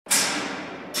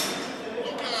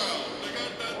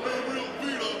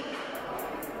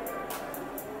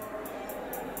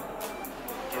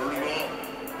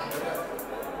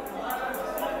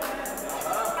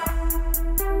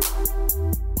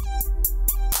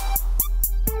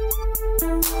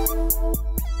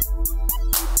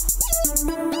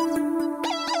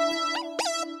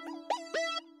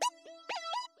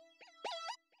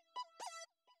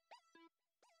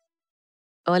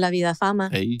Hola Vida Fama.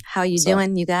 Hey. How you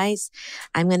doing, you guys?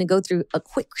 I'm going to go through a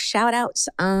quick shout outs.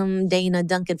 Dana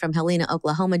Duncan from Helena,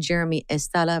 Oklahoma. Jeremy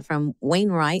Estella from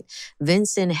Wainwright.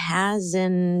 Vincent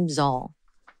Hazenzahl.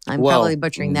 I'm probably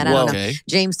butchering that. I don't know. Okay.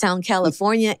 Jamestown,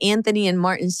 California. Anthony in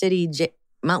Martin City,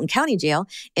 Mountain County Jail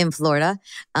in Florida.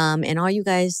 And all you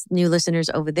guys, new listeners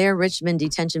over there, Richmond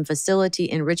Detention Facility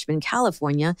in Richmond,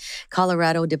 California,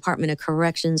 Colorado Department of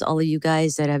Corrections, all of you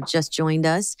guys that have just joined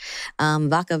us,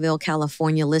 Vacaville,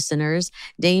 California listeners,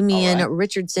 Damian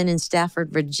Richardson in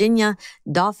Stafford, Virginia,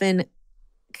 Dauphin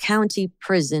County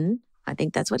Prison, I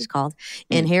think that's what it's called,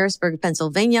 in Harrisburg,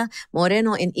 Pennsylvania,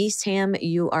 Moreno in Eastham,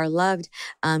 you are loved,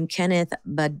 Kenneth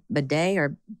Baday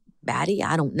or Batty,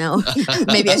 I don't know.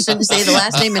 Maybe I shouldn't say the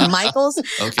last name in Michaels.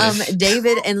 Okay.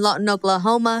 David in Lawton,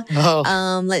 Oklahoma.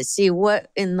 Oh. Let's see,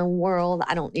 what in the world?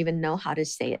 I don't even know how to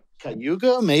say it.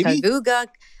 Cayuga, maybe? Cayuga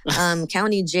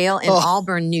County Jail in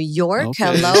Auburn, New York.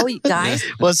 Okay. Hello, you guys.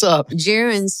 What's up?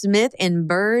 Jaron Smith in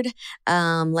Bird.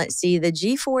 Let's see, the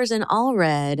G4s in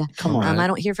Allred. Come on. I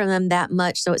don't hear from them that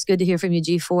much, so it's good to hear from you,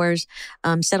 G4s.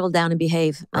 Settle down and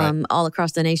behave all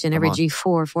across the nation. Every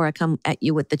G4 before I come at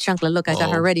you with the chunkla. Look, I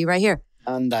got her ready right here.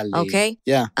 Andale. Okay.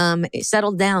 Yeah.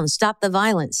 Settle down. Stop the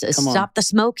violence. Stop the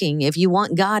smoking. If you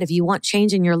want God, if you want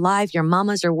change in your life, your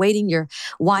mamas are waiting, your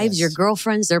wives, your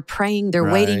girlfriends, they're praying,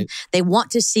 they're waiting. They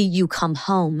want to see you come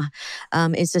home.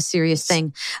 It's a serious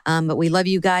thing. But we love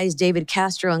you guys. David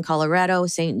Castro in Colorado,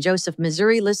 St. Joseph,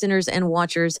 Missouri, listeners and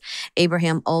watchers,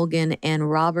 Abraham Olgan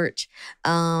and Robert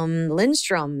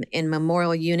Lindstrom in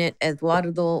Memorial Unit.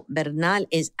 Eduardo Bernal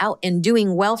is out and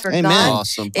doing well for God.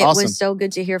 Awesome. It was so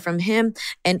good to hear from him.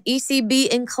 And ECB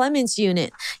in Clements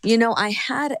Unit. You know, I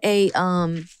had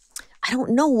I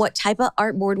don't know what type of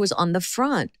artboard was on the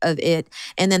front of it.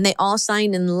 And then they all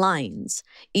signed in lines,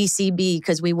 ECB,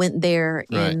 because we went there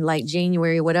in like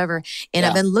January or whatever. And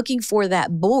I've been looking for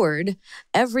that board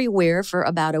everywhere for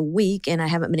about a week, and I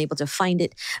haven't been able to find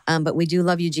it. But we do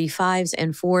love you, G5s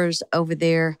and 4s over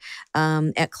there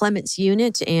at Clements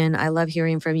Unit. And I love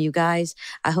hearing from you guys.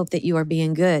 I hope that you are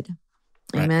being good.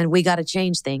 Amen. We got to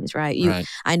change things, right?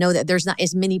 I know that there's not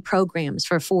as many programs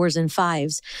for 4s and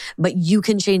 5s, but you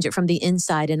can change it from the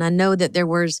inside. And I know that there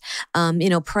was,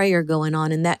 prayer going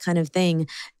on and that kind of thing.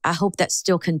 I hope that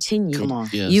still continued. Come on.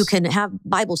 Yes. You can have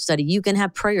Bible study. You can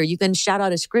have prayer. You can shout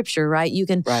out a scripture, right? You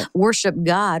can worship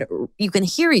God. You can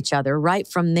hear each other right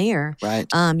from there. Right.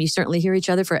 You certainly hear each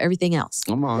other for everything else.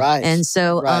 Come on. Right. And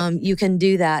so you can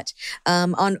do that.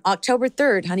 On October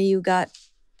 3rd, honey, you got...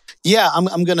 Yeah,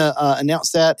 I'm going to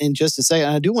announce that in just a second.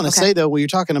 And I do want to say, though, when you're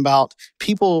talking about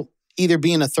people either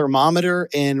being a thermometer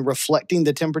and reflecting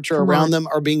the temperature around them,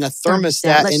 or being a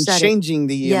thermostat and changing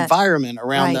the environment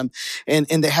around them. And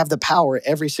they have the power.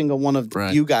 Every single one of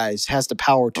you guys has the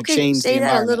power to change the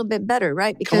environment. Say that a little bit better,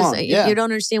 right? Because you don't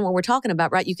understand what we're talking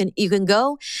about, right? You can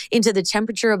go into the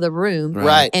temperature of the room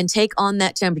and take on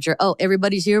that temperature. Oh,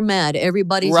 everybody's here mad.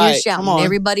 Everybody's here shouting.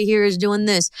 Everybody here is doing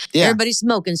this. Everybody's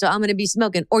smoking, so I'm going to be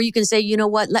smoking. Or you can say, you know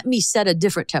what? Let me set a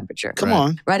different temperature. Come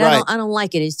on. Right? I don't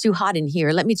like it. It's too hot in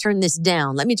here. Let me turn this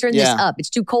down. Let me turn this up. It's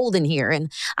too cold in here,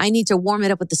 and I need to warm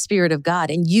it up with the Spirit of God.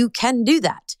 And you can do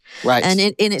that. Right. And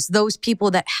it's those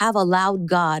people that have allowed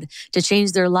God to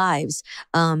change their lives.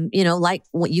 Like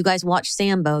when you guys watched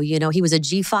Sambo, he was a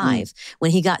G5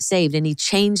 when he got saved, and he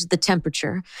changed the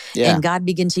temperature. Yeah. And God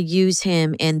began to use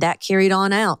him, and that carried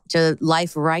on out to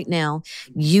life right now.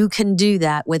 You can do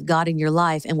that with God in your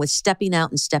life and with stepping out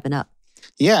and stepping up.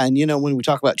 Yeah. And, when we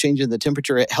talk about changing the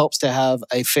temperature, it helps to have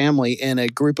a family and a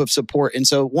group of support. And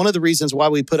so one of the reasons why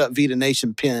we put up Vida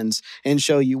Nation pins and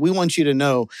show you, we want you to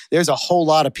know there's a whole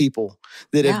lot of people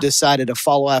that have decided to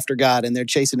follow after God, and they're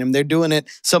chasing him. They're doing it,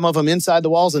 some of them inside the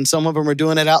walls, and some of them are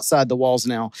doing it outside the walls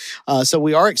now. So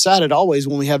we are excited always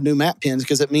when we have new map pins,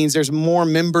 because it means there's more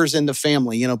members in the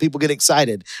family. People get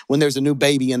excited when there's a new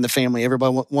baby in the family.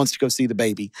 Everybody wants to go see the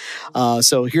baby.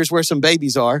 So here's where some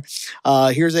babies are.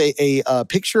 Here's a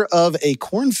picture of a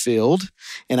cornfield,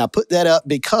 and I put that up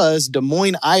because Des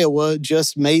Moines, Iowa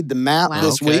just made the map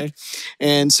this week.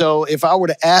 And so if I were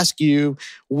to ask you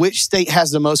which state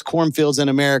has the most cornfields in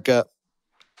America,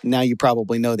 now you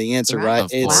probably know the answer, right?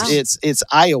 It's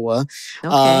Iowa.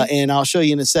 And I'll show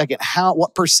you in a second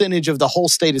what percentage of the whole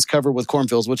state is covered with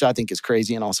cornfields, which I think is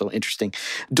crazy and also interesting.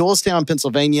 Doylestown,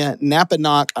 Pennsylvania.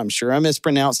 Napanock, I'm sure I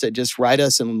mispronounced it. Just write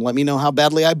us and let me know how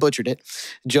badly I butchered it.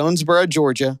 Jonesboro,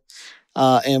 Georgia.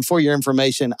 And for your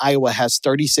information, Iowa has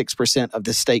 36% of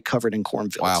the state covered in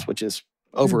cornfields, which is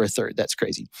Over a third. That's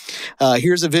crazy.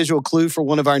 Here's a visual clue for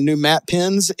one of our new map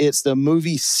pins. It's the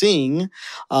movie Sing.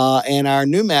 And our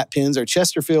new map pins are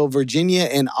Chesterfield, Virginia,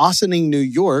 and Ossining, New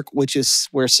York, which is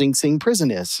where Sing Sing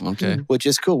prison is. Okay. Which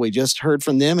is cool. We just heard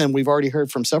from them, and we've already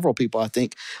heard from several people, I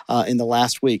think, in the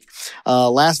last week.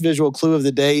 Last visual clue of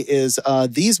the day is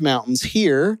these mountains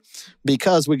here,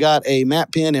 because we got a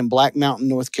map pin in Black Mountain,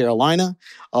 North Carolina,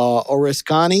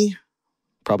 Oriskany,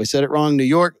 probably said it wrong, New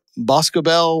York,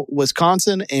 Boscobel,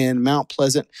 Wisconsin, and Mount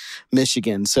Pleasant,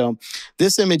 Michigan. So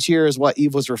this image here is what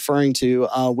Eve was referring to.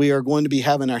 We are going to be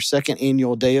having our second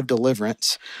annual Day of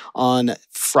Deliverance on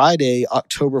Friday,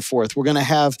 October 4th. We're going to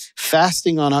have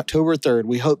fasting on October 3rd.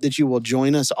 We hope that you will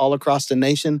join us all across the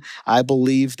nation. I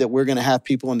believe that we're going to have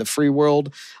people in the free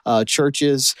world,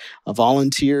 churches,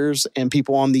 volunteers, and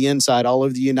people on the inside all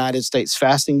over the United States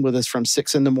fasting with us from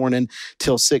 6 in the morning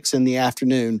till 6 in the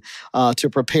afternoon to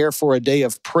prepare for a day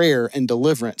of prayer and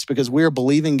deliverance, because we're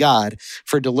believing God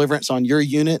for deliverance on your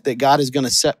unit, that God is going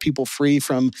to set people free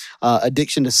from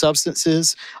addiction to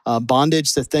substances,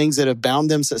 bondage to things that have bound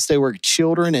them since they were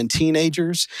children and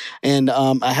teenagers. And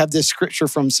I have this scripture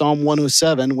from Psalm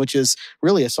 107, which is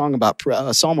really a psalm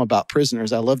about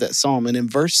prisoners. I love that psalm. And in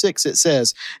verse 6, it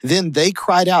says, "Then they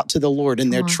cried out to the Lord in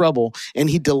their trouble,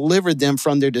 and he delivered them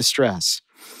from their distress."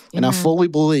 And I fully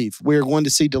believe we're going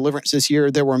to see deliverance this year.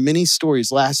 There were many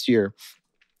stories last year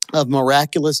of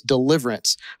miraculous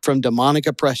deliverance from demonic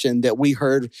oppression that we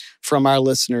heard from our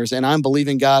listeners. And I'm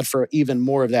believing God for even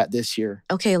more of that this year.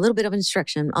 Okay, a little bit of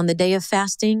instruction. On the day of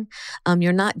fasting,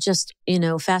 you're not just,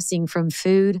 fasting from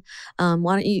food. Why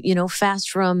don't you, fast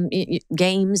from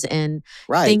games and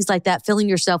things like that, filling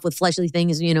yourself with fleshly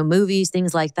things, movies,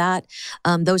 things like that.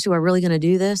 Those who are really going to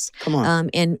do this. Come on.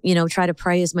 And try to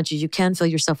pray as much as you can. Fill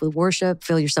yourself with worship,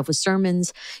 fill yourself with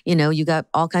sermons. You got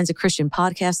all kinds of Christian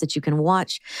podcasts that you can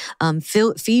watch.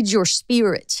 Feed your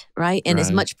spirit, right? And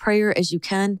as much prayer as you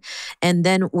can. And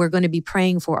then we're going to be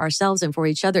praying for ourselves and for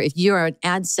each other. If you're an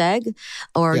ad seg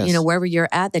or, wherever you're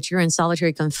at, that you're in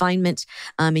solitary confinement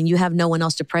and you have no one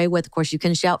else to pray with, of course, you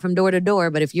can shout from door to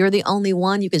door. But if you're the only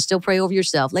one, you can still pray over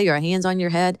yourself. Lay your hands on your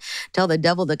head. Tell the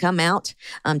devil to come out,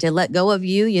 to let go of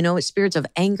you. It's spirits of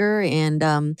anger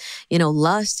and,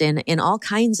 lust and all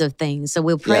kinds of things. So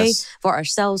we'll pray for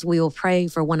ourselves. We will pray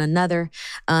for one another.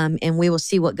 And we will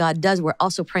see what God does. We're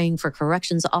also praying for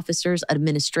corrections officers,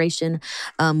 administration,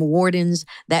 wardens,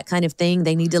 that kind of thing.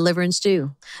 They need deliverance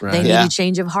too. They need a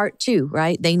change of heart too,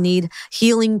 right? They need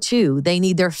healing too. They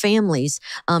need their families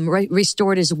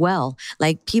restored as well.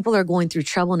 Like, people are going through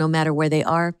trouble no matter where they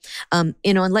are. And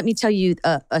let me tell you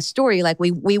a story. Like,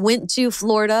 we went to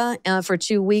Florida for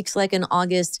 2 weeks, like in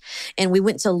August, and we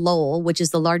went to Lowell, which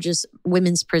is the largest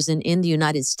women's prison in the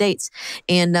United States.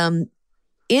 And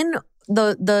in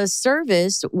the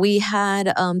service, we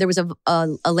had there was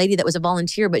a lady that was a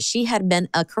volunteer, but she had been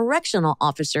a correctional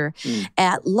officer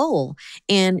at Lowell,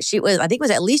 and I think it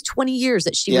was at least 20 years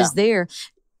that she was there.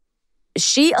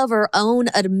 She, of her own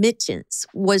admittance,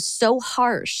 was so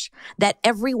harsh that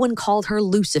everyone called her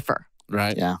Lucifer.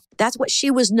 Right. Yeah. That's what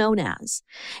she was known as.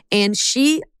 And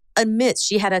she admits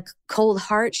she had a cold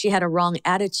heart. She had a wrong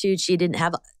attitude. She didn't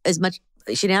have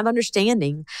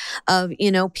understanding of,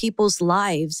 people's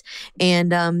lives. And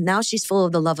now she's full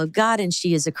of the love of God, and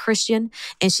she is a Christian,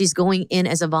 and she's going in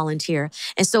as a volunteer.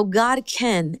 And so God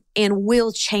can and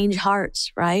will change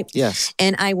hearts, right? Yes.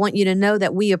 And I want you to know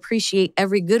that we appreciate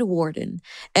every good warden,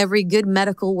 every good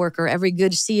medical worker, every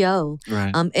good CO,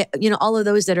 right. All of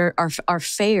those that are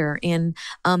fair and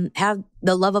have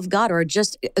the love of God, or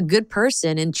just a good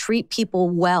person, and treat people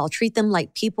well, treat them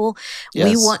like people. Yes.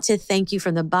 We want to thank you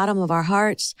from the bottom of our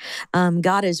hearts.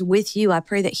 God is with you. I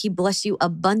pray that he bless you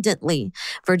abundantly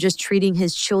for just treating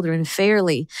his children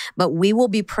fairly, but we will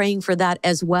be praying for that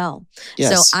as well.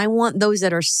 Yes. So I want those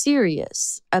that are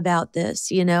serious about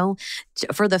this,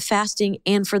 for the fasting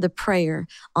and for the prayer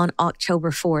on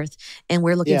October 4th. And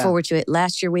we're looking forward to it.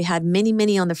 Last year, we had many,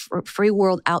 many on the Free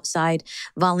World Outside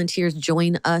volunteers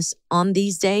join us on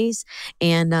these days.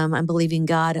 And I'm believing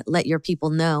God, let your people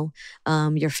know,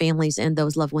 your families and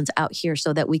those loved ones out here,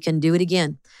 so that we can do it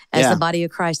again as the body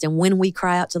of Christ. And when we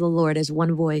cry out to the Lord as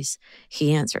one voice,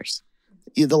 he answers.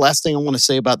 The last thing I want to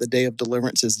say about the Day of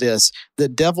Deliverance is this. The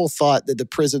devil thought that the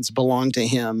prisons belonged to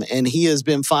him, and he has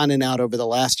been finding out over the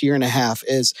last year and a half,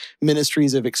 as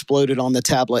ministries have exploded on the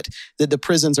tablet, that the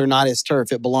prisons are not his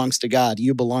turf. It belongs to God.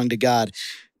 You belong to God.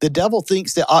 The devil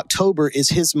thinks that October is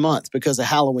his month because of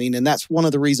Halloween, and that's one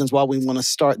of the reasons why we want to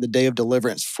start the Day of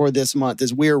Deliverance for this month,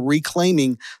 is we're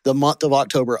reclaiming the month of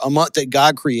October, a month that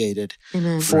God created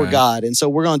for God. And so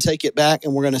we're going to take it back,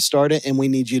 and we're going to start it, and we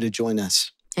need you to join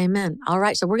us. Amen. All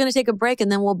right. So we're going to take a break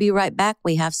and then we'll be right back.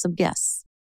 We have some guests.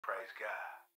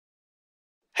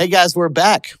 Hey guys, we're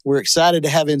back. We're excited to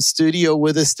have in studio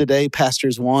with us today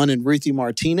Pastors Juan and Ruthie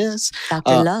Martinez.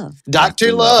 Dr. Love.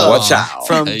 Dr. Love. Watch out.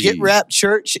 From Get Rap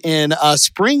Church in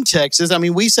Spring, Texas. I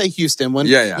mean, we say Houston. When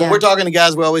we're talking to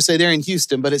guys, we always say they're in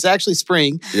Houston, but it's actually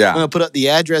Spring. Yeah. I'm going to put up the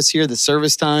address here, the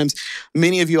service times.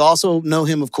 Many of you also know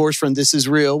him, of course, from This Is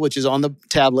Real, which is on the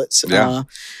tablets. Yeah.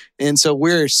 And so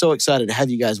we're so excited to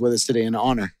have you guys with us today. An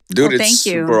honor. Dude, it's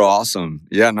super awesome.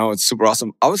 Yeah, no, it's super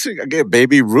awesome. I was thinking I get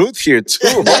baby Ruth here too.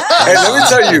 Hey,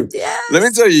 let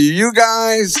me tell you, you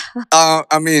guys,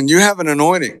 I mean, you have an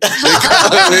anointing.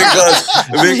 Because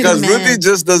Ruthie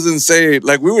just doesn't say,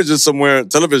 like, we were just somewhere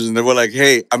television. They were like,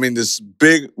 hey, I mean, this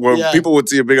big, where people would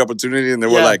see a big opportunity and they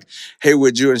were like, hey,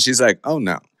 would you? And she's like, oh,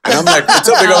 no. And I'm like, it's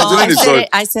a big opportunity.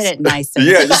 I said it nice.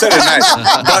 Yeah, you said it nice.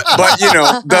 But you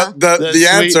know, the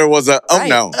answer was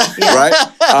no, right?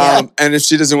 And if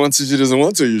she doesn't want to, she doesn't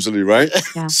want to usually, right?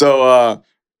 Yeah. So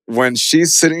when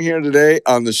she's sitting here today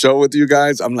on the show with you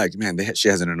guys, I'm like, man, she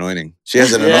has an anointing. She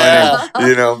has an anointing,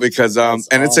 you know, because, and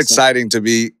it's exciting to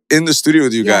be in the studio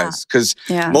with you guys. Because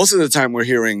most of the time we're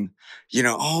hearing, you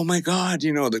know, oh my God,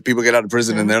 you know, the people get out of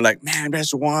prison and they're like, man,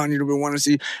 Pastor Juan, you know, we want to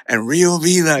see, and Real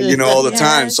Vida, you know, all the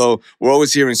time. So we're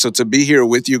always hearing, so to be here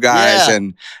with you guys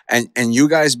and you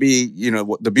guys be, you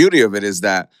know, the beauty of it is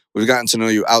that we've gotten to know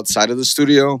you outside of the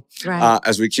studio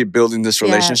as we keep building this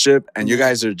relationship, and you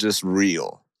guys are just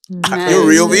real. You're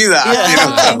Real Vida. You know?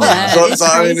 So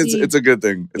I mean, it's a good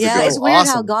thing. It's weird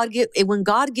how when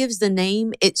God gives the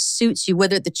name, it suits you,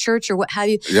 whether at the church or what have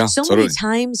you. Yeah, so many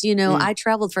times, you know, I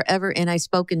traveled forever and I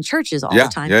spoke in churches all the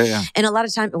time. And a lot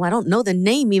of times, I don't know the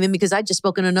name even because I just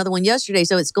spoke in another one yesterday.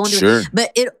 So it's going to,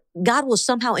 but God will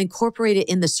somehow incorporate it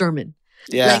in the sermon.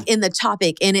 Like in the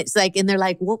topic. And it's like, and they're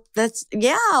like, well, that's,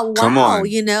 wow, come on.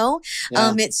 You know?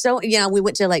 It's so, you know, we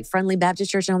went to like Friendly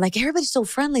Baptist Church and I'm like, everybody's so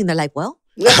friendly. And they're like, well,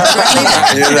 right?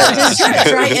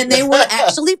 And they were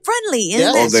actually friendly.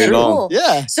 Isn't that so cool?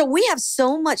 Yeah. So we have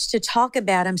so much to talk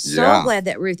about. I'm so glad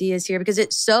that Ruthie is here because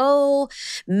it so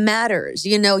matters.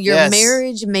 You know, your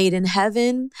marriage made in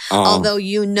heaven, although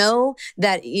you know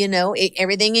that, you know,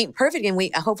 everything ain't perfect. And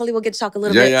hopefully we'll get to talk a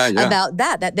little bit about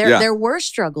that there were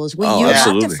struggles. You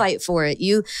have to fight for it.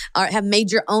 You have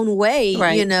made your own way,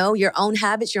 you know, your own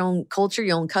habits, your own culture,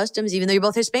 your own customs. Even though you're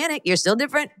both Hispanic, you're still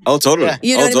different. Oh, totally.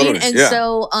 You know what I mean? And so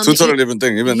two totally different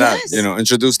things. Even that, you know,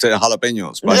 introduced to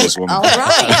jalapenos by this woman. All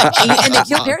right. and they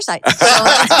kill parasites. So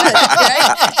it's good,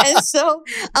 right? And so,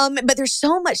 but there's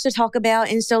so much to talk about.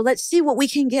 And so let's see what we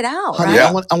can get out. Honey,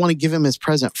 right? I want to give him his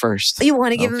present first. You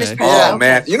want to give him his present? Oh,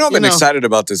 man. You know, I've been excited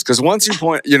about this because once you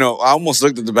point, you know, I almost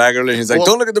looked at the bag earlier. He's like,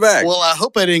 don't look at the bag. Well, I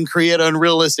hope I didn't create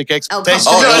unrealistic expectations.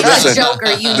 Listen.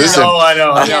 Joker, you know. Listen. I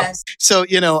know. Yes. So,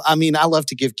 you know, I mean, I love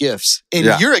to give gifts. And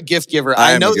you're a gift giver.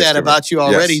 I know that about you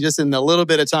already just in the little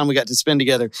bit of time we got to spend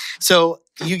together. So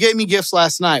you gave me gifts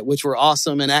last night, which were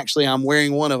awesome. And actually, I'm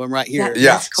wearing one of them right here.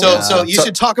 Cool. So you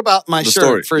should talk about my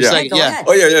shirt for a second.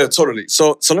 Oh, yeah, totally.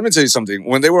 So let me tell you something.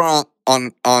 When they were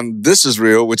on This Is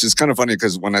Real, which is kind of funny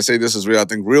because when I say This Is Real, I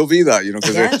think Real Vida, you know,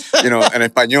 because you know, en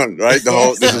español, right? The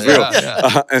whole This Is Real.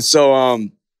 And so,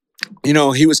 you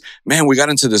know, we got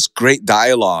into this great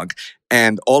dialogue.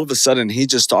 And all of a sudden, he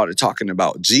just started talking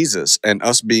about Jesus and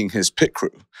us being his pit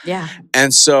crew. Yeah.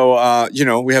 And so, you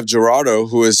know, we have Gerardo,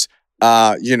 who is,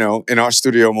 you know, in our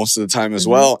studio most of the time as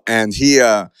well. And he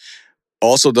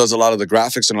also does a lot of the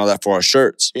graphics and all that for our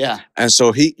shirts. Yeah. And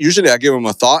so usually I give him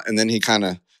a thought and then he kind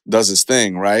of does his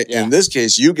thing, right? Yeah. In this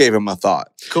case, you gave him a thought.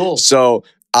 Cool. So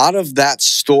out of that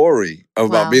story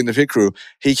about being the pit crew,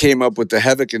 he came up with the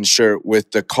Heavican shirt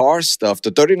with the car stuff, the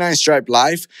 39 stripe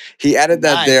life. He added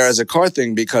that there as a car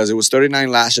thing because it was 39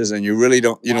 lashes and you really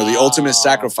don't, you know, the ultimate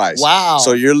sacrifice. Wow.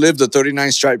 So you lived the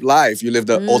 39 stripe life. You lived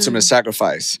the ultimate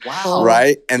sacrifice. Wow.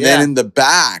 Right? And then in the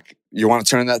back, you want to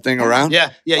turn that thing around?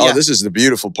 Yeah. Oh, this is the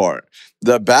beautiful part.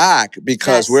 The back,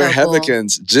 because we're so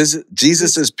Heavicans,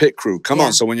 Jesus' pit crew. Come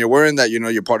on. So when you're wearing that, you know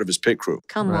you're part of his pit crew.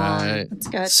 Come on. That's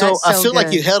good. So I feel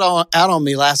like you held out on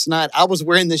me last night. I was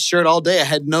wearing this shirt all day. I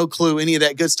had no clue any of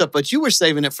that good stuff, but you were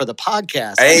saving it for the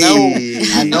podcast. Hey.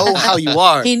 I know how you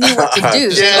are. He knew what to do.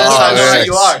 I know how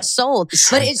you are. Sold.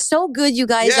 But it's so good, you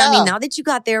guys. I mean, now that you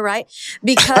got there, right?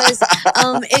 Because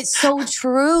it's so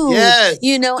true. Yes.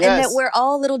 You know, and that we're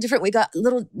all a little different. We got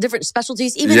little different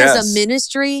specialties, even as a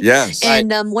ministry. Yes.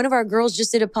 And one of our girls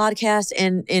just did a podcast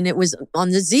and it was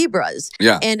on the zebras.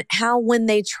 Yeah. And how when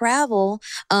they travel,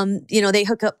 they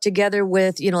hook up together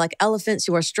with, like elephants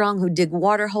who are strong, who dig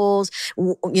water holes.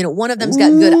 One of them's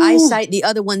got good eyesight. The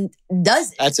other one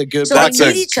doesn't. That's a good So one.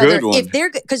 they need each other if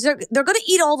because they're going to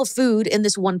eat all the food in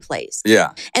this one place.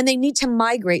 Yeah. And they need to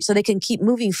migrate so they can keep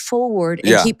moving forward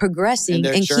and keep progressing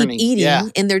and keep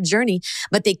eating in their journey.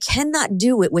 But they cannot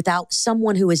do it without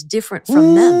someone who is different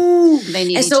from them. They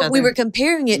need and each so other. we were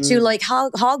comparing it to like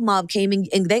Hog Mob came and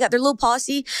they got their little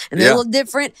posse and they're a little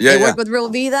different. They work with Real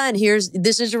Vida and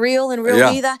this is Real and Real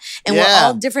Vida. And we're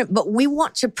all different, but we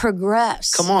want to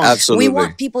progress. Come on. Absolutely. We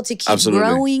want people to keep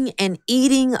growing and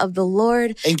eating of the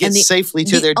Lord. And get safely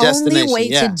to their destination. The only way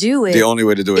to do it. The only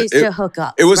way to do it is to hook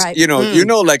up. It was, like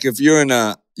if you're in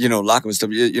a, lockup and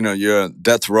stuff, you're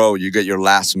death row, you get your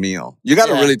last meal. You got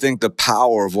to really think the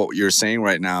power of what you're saying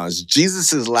right now is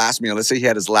Jesus's last meal. Let's say he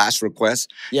had his last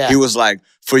request. Yeah. He was like,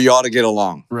 for y'all to get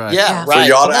along. Right. Yeah. For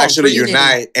y'all to actually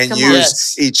unite and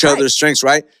use each other's strengths,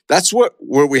 right? That's where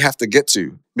we have to get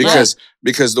to.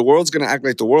 Because the world's going to act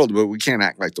like the world, but we can't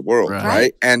act like the world,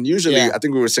 right? And usually, I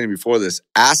think we were saying before this,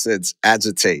 acids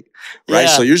agitate, right?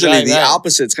 So usually the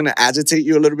opposite's going to agitate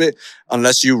you a little bit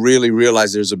unless you really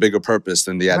realize there's a bigger purpose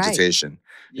than the agitation.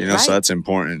 So that's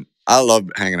important. I love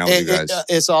hanging out with you guys.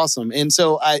 It's awesome. And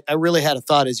so I really had a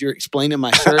thought as you're explaining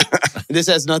my shirt. This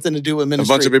has nothing to do with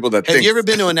ministry. A bunch of people that Have you ever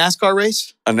been to a NASCAR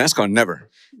race? A NASCAR? Never.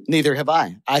 Neither have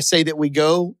I. I say that we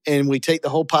go and we take the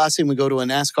whole posse and we go to a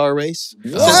NASCAR race.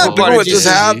 Look at what just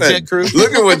happened.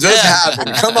 Look at what just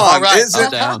happened. Come on. Right. So,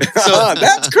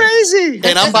 that's crazy.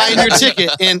 And I'm buying your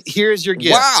ticket and here's your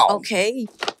gift. Wow. Okay,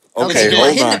 hold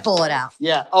on. To pull it out.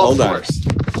 Yeah. Of course.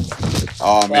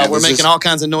 Oh, man. We're making all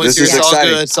kinds of noise here. It's all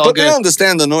exciting. good. It's all but good. they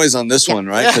understand the noise on this one,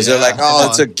 right? Because they're like,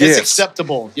 it's a gift. It's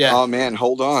acceptable. Yeah. Oh, man.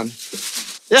 Hold on. This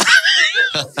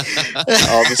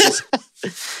is...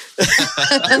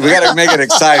 we got to make it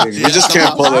exciting. We just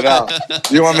can't pull it out.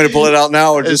 You want me to pull it out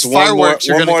now or just one more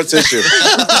tissue?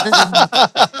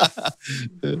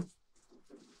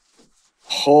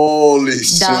 Holy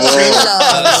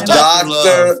smokes.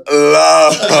 Dr.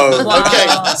 Love. Okay,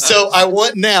 so I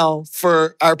want now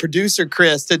for our producer,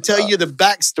 Chris, to tell you the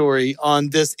backstory on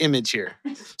this image here.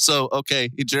 So,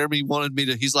 Jeremy wanted me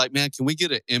to, he's like, man, can we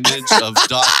get an image of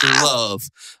Dr. Love?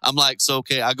 I'm like,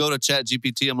 I go to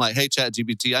ChatGPT. I'm like, hey,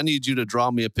 ChatGPT, I need you to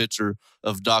draw me a picture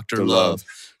of Dr. Love.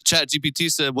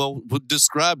 ChatGPT said, well,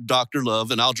 describe Dr.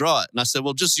 Love and I'll draw it. And I said,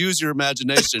 well, just use your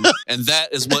imagination. And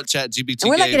that is what ChatGPT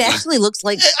gave me. It actually looks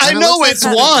like... I know it's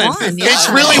one. Yeah. It's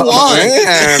really one.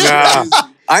 Man,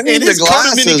 I need the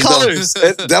glasses. Colors.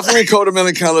 It's definitely coat of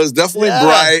many colors. Definitely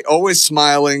bright. Always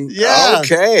smiling. Yeah.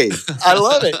 Okay. I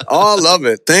love it. Oh, I love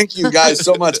it. Thank you guys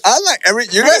so much.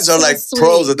 You guys are like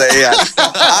pros at the AI.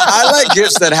 I like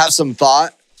gifts that have some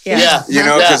thought. Yeah.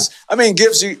 Because,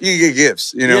 gifts, you get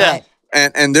gifts, Yeah.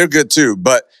 And they're good too.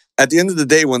 But at the end of the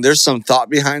day, when there's some thought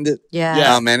behind it,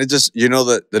 man, it just,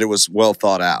 that it was well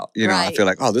thought out. I feel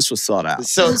like, this was thought out.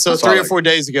 So 3 or 4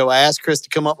 days ago, I asked Chris to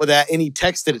come up with that and he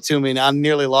texted it to me and I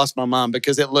nearly lost my mind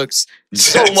because it looks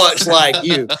so much like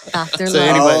you. Dr. So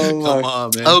anyway, come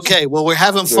on, man. Okay, well, we're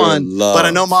having fun, but I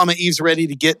know Mama Eve's ready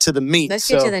to get to the meat. Let's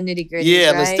get to the nitty gritty.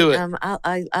 Yeah, let's do it.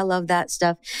 I love that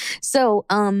stuff. So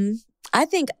I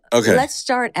think let's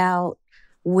start out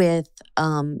with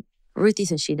Ruthie,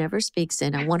 since she never speaks,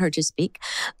 and I want her to speak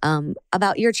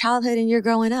about your childhood and your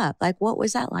growing up. Like, what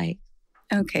was that like?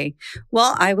 Okay.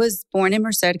 Well, I was born in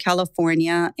Merced,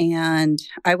 California, and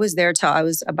I was there till I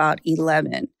was about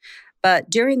 11. But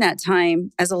during that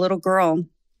time, as a little girl,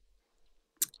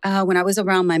 when I was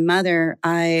around my mother,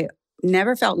 I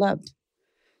never felt loved.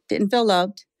 Didn't feel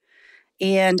loved.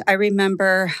 And I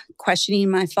remember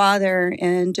questioning my father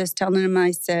and just telling him,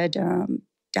 I said,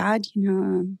 Dad,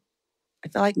 I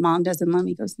feel like Mom doesn't love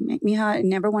me. He goes, make me hot. I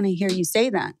never want to hear you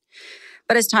say that.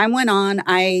 But as time went on,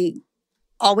 I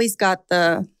always got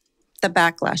the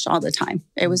backlash all the time.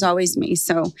 It was always me.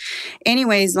 So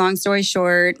anyways, long story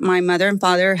short, my mother and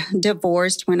father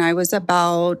divorced when I was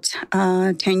about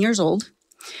 10 years old.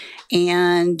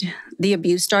 And the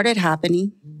abuse started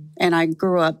happening. And I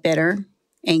grew up bitter,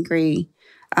 angry,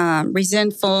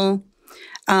 resentful.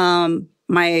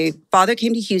 My father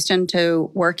came to Houston to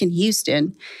work in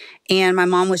Houston. And my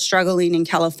mom was struggling in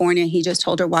California. He just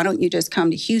told her, why don't you just come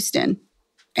to Houston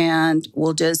and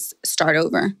we'll just start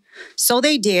over. So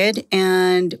they did.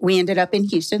 And we ended up in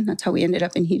Houston. That's how we ended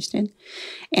up in Houston.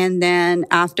 And then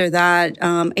after that,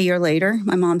 a year later,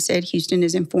 my mom said, Houston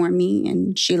isn't for me.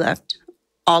 And she left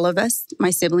all of us, my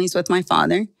siblings with my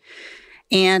father.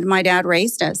 And my dad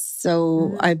raised us.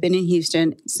 So I've been in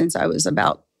Houston since I was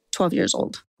about 12 years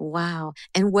old. Wow.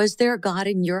 And was there God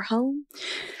in your home?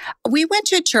 We went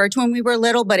to church when we were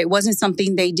little, but it wasn't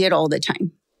something they did all the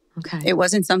time. Okay. It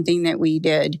wasn't something that we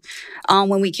did.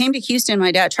 When we came to Houston,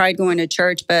 my dad tried going to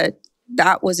church, but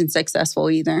that wasn't successful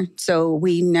either. So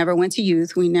we never went to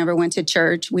youth. We never went to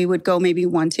church. We would go maybe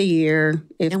once a year.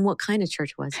 And what kind of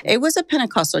church was it? It was a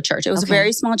Pentecostal church. It was a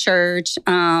very small church.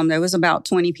 There was about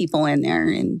 20 people in there,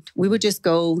 and we would just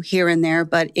go here and there,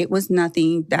 but it was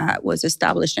nothing that was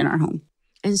established in our home.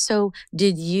 And so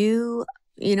did you,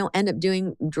 end up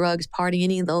doing drugs, partying,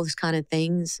 any of those kind of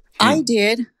things? I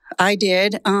did.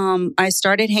 I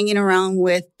started hanging around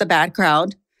with the bad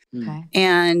crowd. Okay.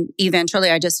 And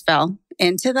eventually I just fell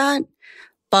into that.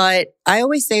 But I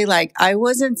always say, like, I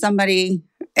wasn't somebody,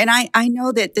 and I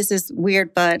know that this is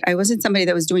weird, but I wasn't somebody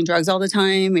that was doing drugs all the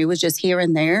time. It was just here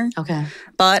and there. Okay.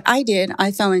 But I did.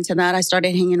 I fell into that. I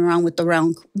started hanging around with the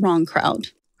wrong crowd.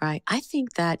 Right. I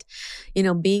think that,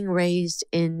 being raised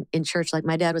in church, like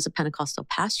my dad was a Pentecostal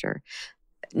pastor,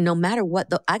 no matter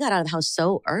what, I got out of the house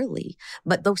so early,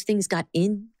 but those things got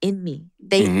in me.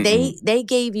 They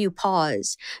gave you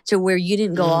pause to where you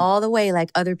didn't go all the way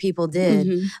like other people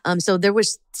did. So there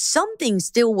was something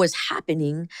still was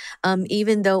happening,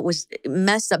 even though it was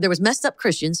messed up. There was messed up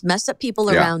Christians, messed up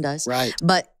people around us, right?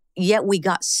 But yet we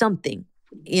got something.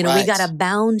 We got a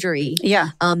boundary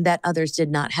that others did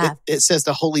not have. It says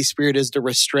the Holy Spirit is the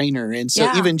restrainer. And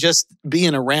so even just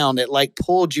being around it, like,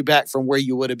 pulled you back from where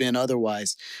you would have been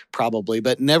otherwise, probably.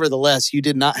 But nevertheless, you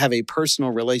did not have a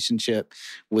personal relationship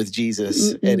with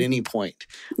Jesus at any point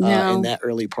in that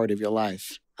early part of your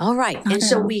life. All right. And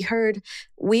so we heard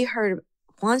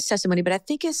Juan's testimony, but I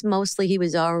think it's mostly he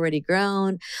was already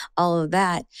grown, all of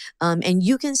that. And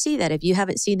you can see that if you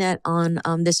haven't seen that on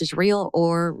This Is Real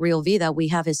or Real Vida, we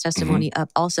have his testimony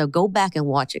up also. Go back and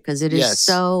watch it because it is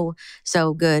so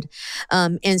good.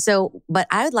 But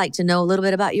I would like to know a little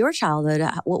bit about your childhood.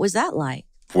 What was that like?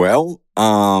 Well,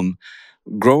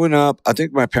 growing up, I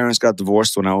think my parents got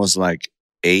divorced when I was like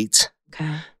 8.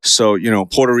 Okay. So,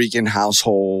 Puerto Rican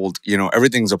household,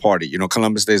 everything's a party.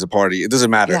 Columbus Day is a party. It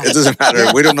doesn't matter. Yeah. It doesn't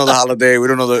matter. We don't know the holiday. We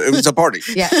don't know it's a party.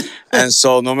 Yeah. And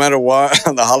so no matter what,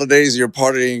 on the holidays, you're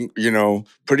partying,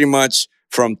 pretty much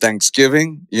from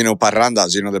Thanksgiving,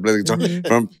 parrandas,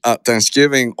 from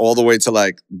Thanksgiving all the way to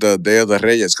like the Day of the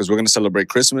Reyes, because we're going to celebrate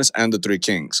Christmas and the Three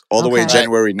Kings all the way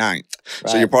January 9th. Right.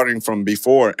 So you're partying from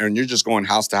before and you're just going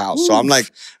house to house. Oof. So I'm like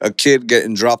a kid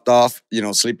getting dropped off,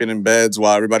 sleeping in beds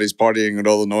while everybody's partying and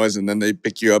all the noise, and then they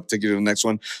pick you up, take you to the next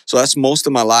one. So that's most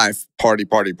of my life, party.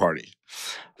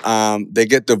 They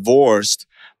get divorced.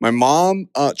 My mom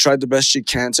tried the best she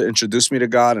can to introduce me to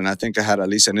God, and I think I had at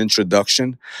least an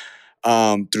introduction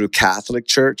through Catholic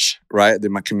church, right?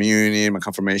 Did my communion, my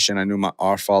confirmation. I knew my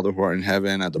Our Father who art in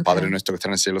heaven, at the Padre nuestro que está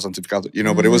en el cielo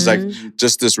santificado, but it was like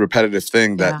just this repetitive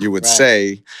thing that you would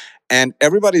say. And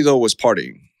everybody though was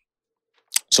partying.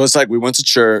 So it's like we went to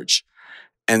church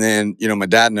and then, my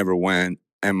dad never went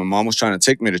and my mom was trying to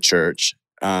take me to church.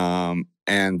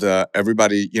 And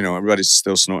everybody's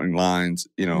still snorting lines,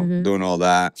 doing all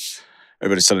that.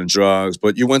 Everybody's selling drugs,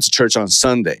 but you went to church on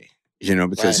Sunday.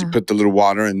 Because you put the little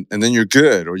water and then you're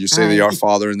good. Or you say the Our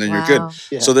Father and then you're good.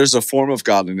 Yeah. So there's a form of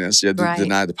godliness. You have to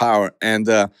deny the power. And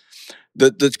the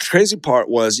crazy part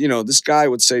was, this guy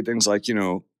would say things like,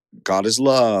 God is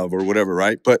love or whatever,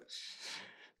 right? But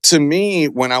to me,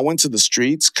 when I went to the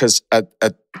streets, because at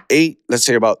 8, let's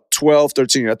say about 12,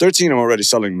 13, at 13, I'm already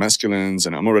selling mescalines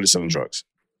and I'm already selling drugs.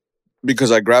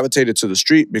 Because I gravitated to the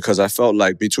street because I felt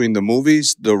like between the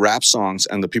movies, the rap songs,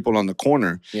 and the people on the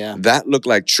corner, that looked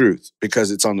like truth because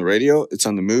it's on the radio, it's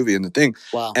on the movie and the thing.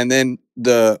 Wow. And then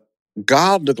the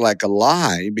God looked like a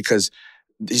lie because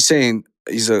he's saying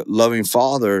he's a loving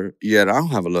father, yet I don't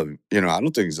have a loving, I don't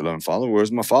think he's a loving father.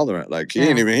 Where's my father at? Like, he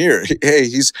ain't even here.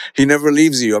 He never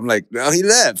leaves you. I'm like, no, he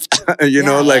left.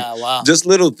 Just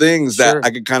little things that I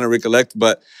could kind of recollect.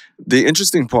 But the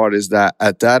interesting part is that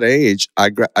at that age,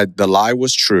 the lie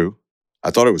was true. I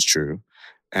thought it was true.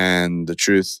 And the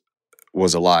truth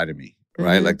was a lie to me,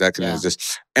 right? Like that couldn't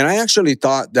exist. And I actually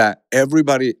thought that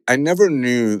I never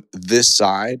knew this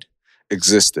side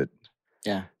existed.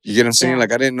 Yeah. You get what I'm saying?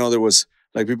 Like I didn't know there was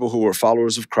like people who were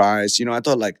followers of Christ. I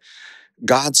thought like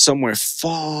God's somewhere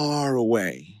far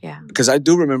away. Yeah. Because I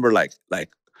do remember like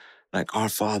Our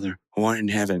Father who art in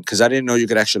heaven, because I didn't know you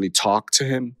could actually talk to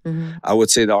him. I would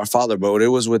say the Our Father, but it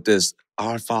was with this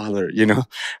Our Father,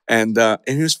 and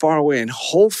he was far away, and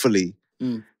hopefully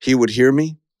he would hear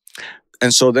me.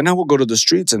 And so then I would go to the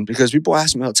streets, and because people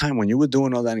ask me all the time, when you were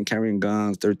doing all that and carrying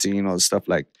guns, 13, all this stuff,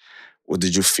 like, well,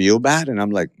 did you feel bad? And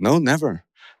I'm like, no, never.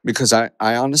 Because I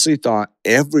honestly thought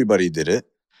everybody did it.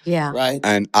 Yeah. Right.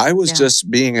 And I was just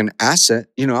being an asset.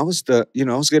 I was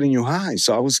getting you high.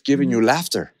 So I was giving you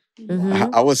laughter.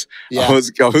 Mm-hmm. I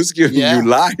was giving you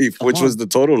life, which was the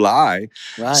total lie.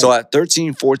 Right. So at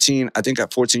 13, 14, I think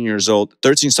at 14 years old,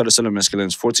 13 started selling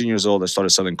mescalines. 14 years old, I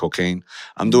started selling cocaine.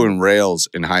 I'm doing rails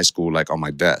in high school, like on my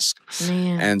desk.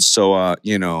 Man. And so,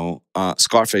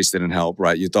 Scarface didn't help,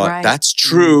 right? You thought that's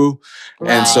true.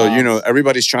 Right. And so,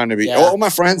 everybody's trying to be, my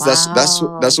friends, that's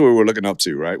what we were looking up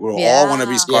to, right? We all want to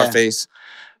be Scarface.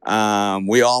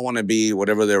 We all want to be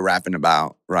whatever they're rapping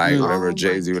about, right? Whatever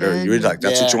Jay-Z, whatever you're like,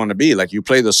 that's what you want to be. Like you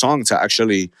play the song to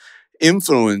actually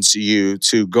influence you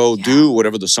to go do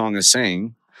whatever the song is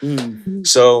saying.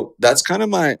 So that's kind of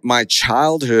my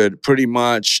childhood, pretty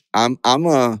much. I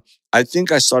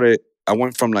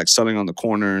went from like selling on the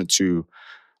corner to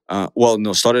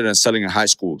started as selling in high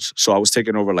schools. So I was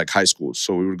taking over like high schools.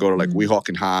 So we would go to like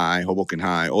Weehawken High, Hoboken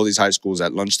High, all these high schools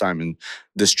at lunchtime and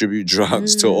distribute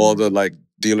drugs to all the like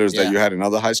dealers that you had in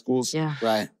other high schools. Yeah.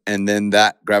 Right. And then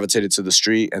that gravitated to the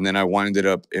street. And then I winded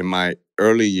up in my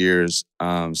early years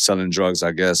selling drugs,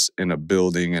 I guess, in a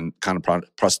building and kind of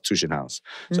prostitution house.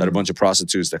 So I had a bunch of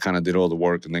prostitutes that kind of did all the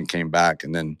work and then came back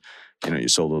and then you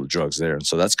sold all the drugs there. And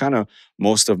so that's kind of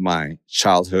most of my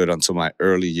childhood until my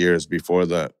early years before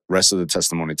the rest of the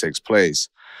testimony takes place.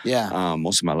 Yeah.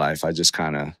 Most of my life, I just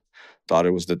kind of thought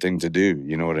it was the thing to do.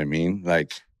 You know what I mean?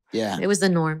 Like, it was the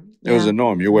norm. It was the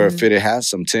norm. You wear a fitted hat,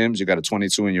 some Timbs, you got a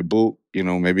 22 in your boot,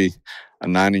 maybe a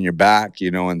 9 in your back,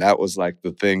 and that was like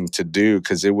the thing to do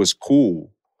because it was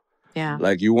cool. Yeah.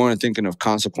 Like you weren't thinking of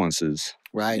consequences.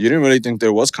 Right. You didn't really think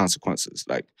there was consequences.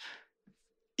 Like,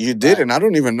 you did, and I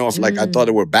don't even know if like I thought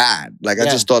it were bad. Like I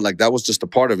just thought like that was just a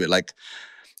part of it. Like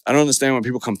I don't understand when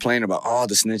people complain about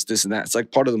the snitch, this and that. It's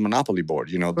like part of the monopoly board,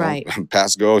 don't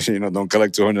pass go, don't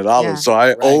collect $200. Yeah. So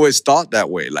I always thought that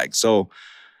way. Like so,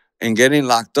 in getting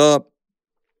locked up,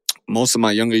 most of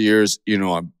my younger years,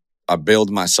 I bailed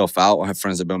myself out. I had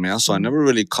friends that bailed me out, so I never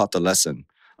really caught the lesson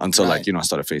until I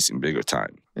started facing bigger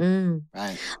time.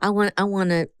 Right. I want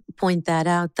to point that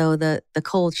out though, the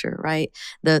culture, right?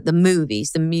 The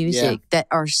movies, the music that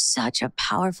are such a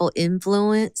powerful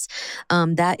influence.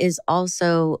 That is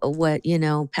also what,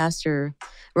 Pastor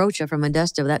Rocha from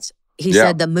Modesto, he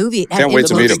said the movie had Can't wait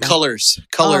to meet him. Colors.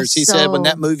 He said when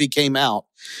that movie came out,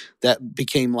 that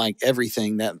became like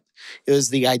everything. That it was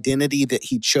the identity that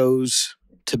he chose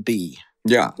to be.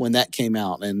 Yeah. When that came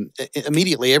out. And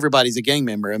immediately everybody's a gang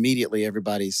member. Immediately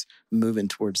everybody's moving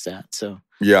towards that. So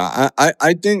yeah,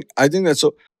 I think that's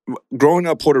so. Growing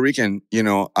up Puerto Rican,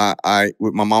 my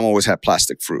mom always had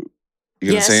plastic fruit. You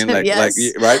know what I'm saying? Like,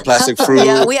 right? Plastic fruit.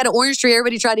 Yeah, we had an orange tree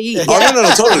everybody tried to eat. Oh, no,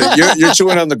 totally. You're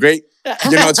chewing on the grape.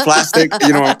 It's plastic.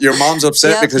 Your mom's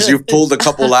upset because you've pulled a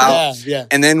couple out. Yeah.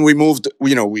 And then we moved,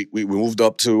 we moved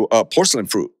up to porcelain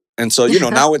fruit. And so,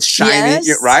 now it's shiny,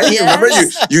 right? Yes. Remember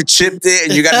you chipped it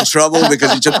and you got in trouble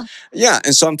because you chipped. Yeah.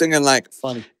 And so I'm thinking like,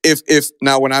 funny. If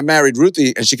now when I married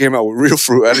Ruthie and she came out with real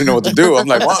fruit, I didn't know what to do. I'm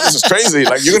like, wow, this is crazy.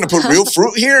 Like, you're going to put real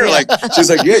fruit here? Like, she's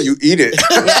like, yeah, you eat it.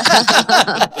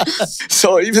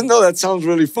 So even though that sounds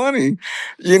really funny,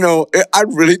 I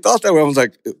really thought that way. I was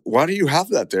like, why do you have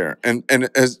that there? And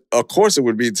as of course it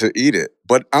would be to eat it.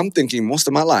 But I'm thinking most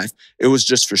of my life, it was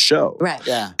just for show. Right.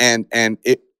 Yeah. And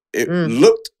it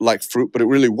looked like fruit, but it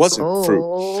really wasn't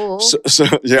fruit. So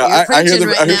yeah, I hear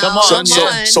the. Come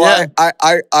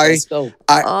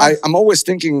on. I'm always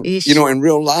thinking, in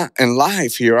real life, in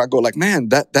life here, I go like, man,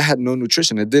 that had no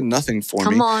nutrition. It did nothing for me.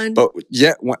 Come on. But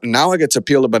yet now I get to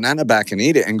peel a banana back and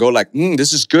eat it and go like,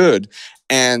 this is good.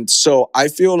 And so I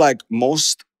feel like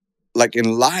most, like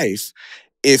in life,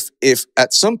 if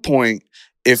at some point,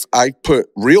 if I put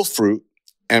real fruit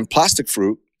and plastic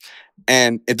fruit,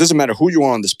 and it doesn't matter who you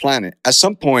are on this planet, at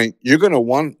some point, you're going to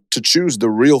want to choose the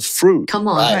real fruit. Come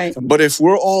on. Right. But if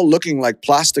we're all looking like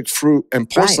plastic fruit and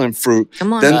porcelain fruit,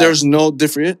 then there's no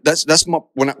different. That's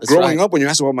growing up, when you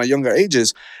ask about my younger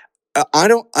ages,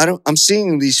 I'm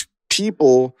seeing these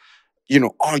people,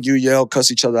 argue, yell,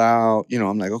 cuss each other out.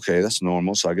 I'm like, okay, that's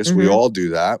normal. So I guess we all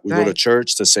do that. We go to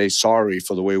church to say sorry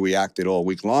for the way we acted all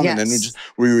week long. Yes. And then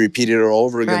we repeat it all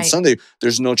over again Sunday.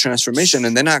 There's no transformation.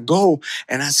 And then I go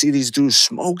and I see these dudes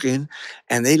smoking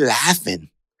and they laughing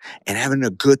and having a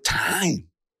good time.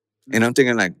 And I'm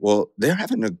thinking like, well, they're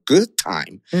having a good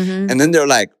time. And then they're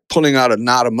like pulling out a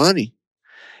knot of money.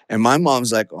 And my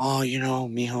mom's like, oh,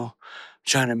 mijo,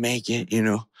 trying to make it,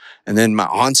 And then my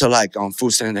aunts are like on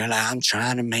food stand, they're like, I'm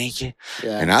trying to make it.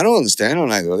 Yeah. And I don't understand. I'm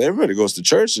like, well, everybody goes to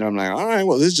church. And I'm like, all right,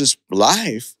 well, this is just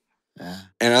life. Yeah.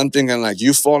 And I'm thinking like,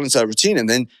 you fall into that routine and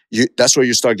then that's where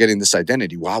you start getting this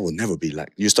identity. Well, I will never be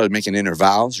like, you start making inner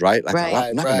vows, right? Like,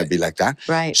 I'm not going to be like that.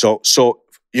 Right. So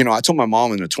you know, I told my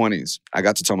mom in her 20s, I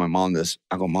got to tell my mom this.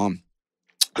 I go, Mom,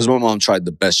 because my mom tried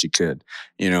the best she could,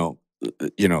 you know,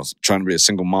 trying to be a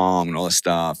single mom and all that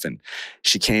stuff. And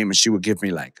she came and she would give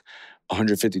me like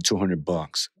 $150,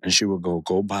 $200. And she would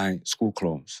go buy school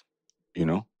clothes, you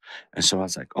know? And so I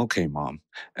was like, okay, Mom.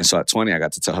 And so at 20, I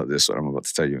got to tell her this, what I'm about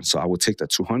to tell you. And so I would take that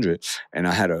 200, and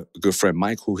I had a good friend,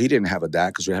 Mike, who he didn't have a dad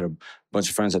because we had a bunch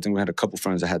of friends. I think we had a couple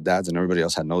friends that had dads and everybody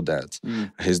else had no dads.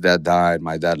 His dad died,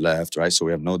 my dad left, right? So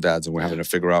we have no dads, and we're having to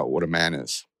figure out what a man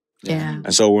is. Yeah.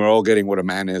 And so we're all getting what a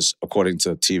man is according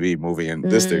to TV, movie, and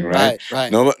this thing, right?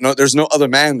 Right. No, there's no other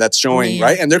man that's showing,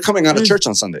 right? And they're coming out of church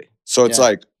on Sunday. So it's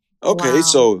like, okay,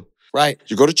 so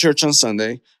you go to church on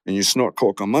Sunday and you snort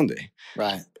coke on Monday.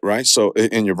 Right. So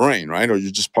in your brain, right? Or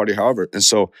you just party however. And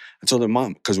so I told her,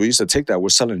 Mom, because we used to take that, we're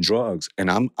selling drugs, and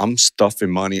I'm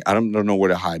stuffing money. I don't know where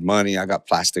to hide money. I got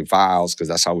plastic vials because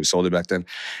that's how we sold it back then.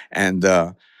 And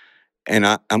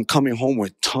I'm coming home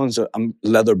with tons of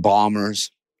leather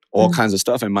bombers, all kinds of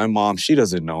stuff. And my mom, she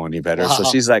doesn't know any better. So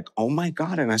she's like, oh my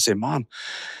God. And I said, Mom,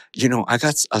 you know, I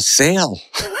got a sale.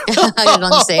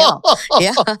 On sale.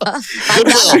 Yeah.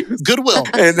 Goodwill.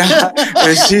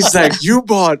 And she's like, you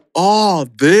bought all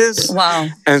this? Wow.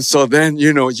 And so then,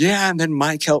 you know, and then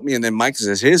Mike helped me. And then Mike is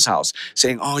at his house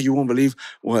saying, oh, you won't believe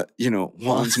what, you know,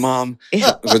 Juan's mom,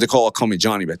 because they call me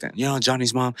Johnny back then. You know,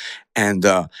 Johnny's mom. And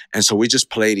so we just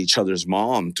played each other's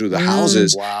mom through the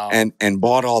houses and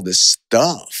bought all this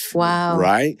stuff. Wow.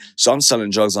 Right? So I'm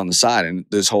selling drugs on the side. And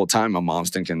this whole time, my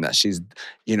mom's thinking that she's,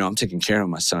 you know, I'm taking care of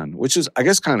my son, which is, I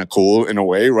guess, kind of cool in a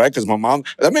way, right? Because my mom,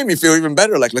 that made me feel even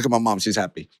better. Like, look at my mom, she's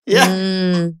happy.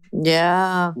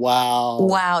 Yeah.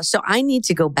 Wow. So I need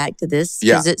to go back to this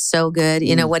because it's so good.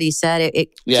 You know what he said? It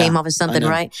came off as something,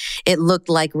 right? It looked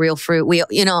like real fruit. We,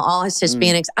 you know, all us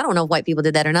Hispanics, I don't know if white people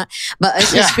did that or not, but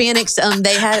us Hispanics,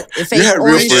 they had fake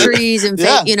orange trees and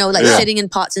fake, you know, like sitting in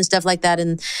pots and stuff like that,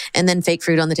 and then fake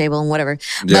fruit on the table and whatever.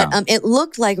 But it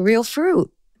looked like real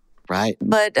fruit. Right.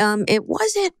 But it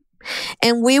wasn't.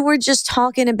 And we were just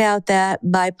talking about that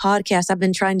by podcast. I've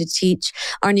been trying to teach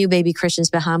our new baby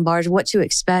Christians behind bars what to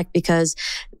expect, because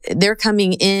they're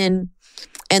coming in.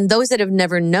 And those that have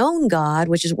never known God,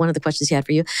 which is one of the questions he had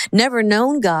for you, never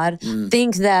known God,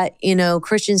 think that, you know,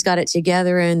 Christians got it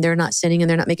together and they're not sinning and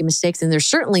they're not making mistakes. And they're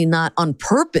certainly not on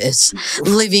purpose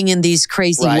living in these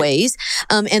crazy ways.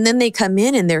 And then they come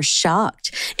in and they're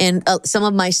shocked. And some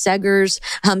of my seggers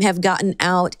have gotten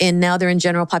out, and now they're in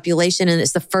general population. And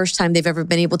it's the first time they've ever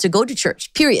been able to go to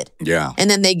church, period. Yeah. And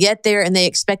then they get there and they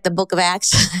expect the book of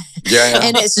Acts.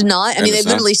 And it's not. I mean, they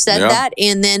literally said that,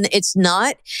 and then it's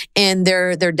not. And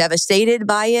they're devastated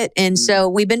by it. And so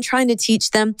we've been trying to teach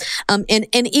them. And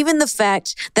even the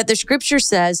fact that the scripture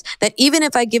says that even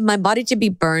if I give my body to be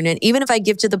burned, and even if I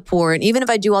give to the poor, and even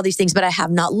if I do all these things, but I have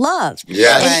not love.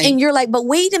 And you're like, but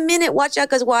wait a minute, watch out.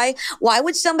 Because why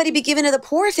would somebody be given to the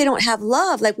poor if they don't have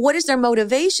love? Like, what is their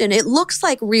motivation? It looks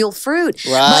like real fruit,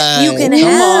 but you can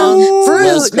have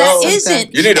fruit that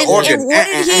isn't. You need an organ. And what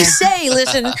did he say?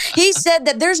 Listen, he said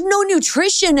that there's no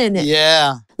nutrition in it.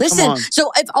 Listen,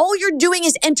 so if all you're doing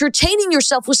is entertaining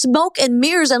yourself with smoke and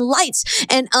mirrors and lights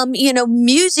and, you know,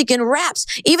 music and raps,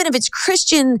 even if it's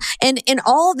Christian and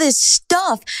all this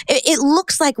stuff, it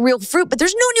looks like real fruit, but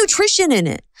there's no nutrition in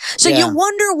it. So you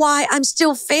wonder why I'm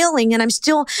still failing, and I'm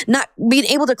still not being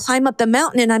able to climb up the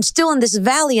mountain, and I'm still in this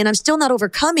valley, and I'm still not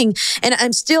overcoming, and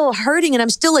I'm still hurting, and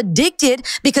I'm still addicted,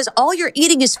 because all you're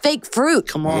eating is fake fruit.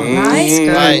 Come on.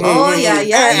 Right? Oh, yeah.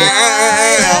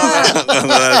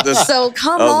 So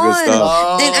come on.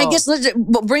 And I guess let's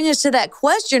bring us to that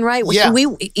question, right? We,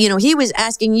 you know, he was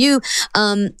asking you,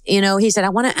 you know, he said, I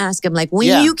want to ask him, like,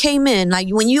 when you came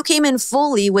in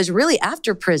fully was really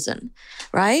after prison,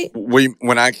 right?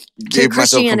 When I gave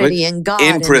myself and God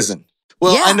in prison.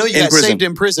 Well, I know you got saved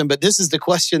in prison, but this is the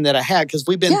question that I had, because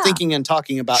we've been thinking and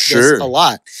talking about this a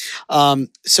lot.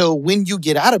 So when you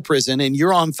get out of prison and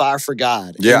you're on fire for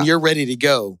God and you're ready to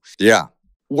go,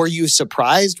 were you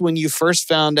surprised when you first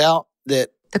found out that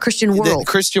the Christian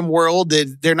world,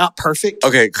 that they're not perfect?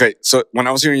 Okay, great. So when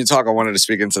I was hearing you talk, I wanted to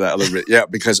speak into that a little bit. Yeah,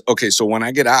 because so when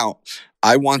I get out,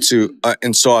 I want to,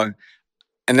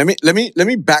 and let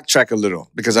me backtrack a little,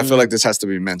 because I feel like this has to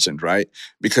be mentioned, right?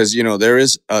 Because, you know, there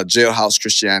is jailhouse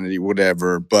Christianity,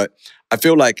 whatever, but I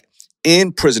feel like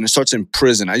in prison, it starts in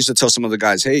prison. I used to tell some of the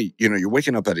guys, hey, you know, you're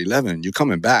waking up at 11, you're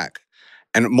coming back.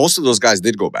 And most of those guys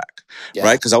did go back,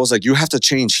 right? Because I was like, you have to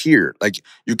change here. Like,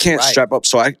 you can't strap up.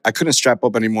 So I couldn't strap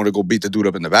up anymore to go beat the dude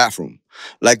up in the bathroom.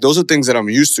 Like, those are things that I'm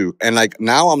used to. And like,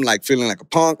 now I'm like feeling like a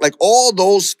punk. Like, all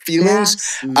those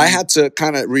feelings, I had to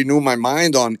kind of renew my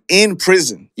mind on in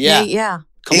prison. Yeah.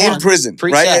 in prison,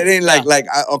 Preach right? that. It ain't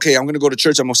okay, I'm going to go to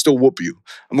church. I'm going to still whoop you.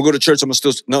 I'm going to go to church. I'm going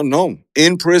to still, no,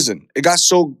 in prison. It got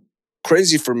so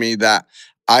crazy for me that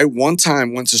I one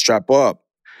time went to strap up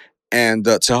and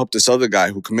to help this other guy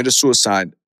who committed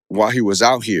suicide while he was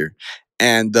out here.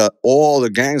 And all the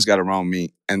gangs got around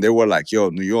me and they were like, yo,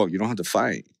 New York, you don't have to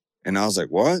fight. And I was like,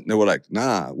 what? And they were like,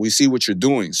 nah, we see what you're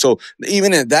doing. So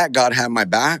even at that, God had my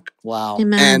back. Wow.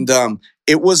 Amen. And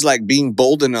it was like being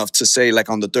bold enough to say, like,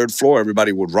 on the third floor,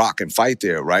 everybody would rock and fight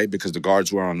there, right? Because the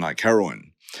guards were on like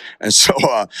heroin. And so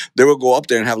they would go up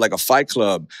there and have like a fight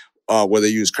club where they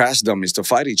use crash dummies to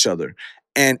fight each other.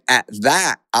 And at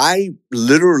that, I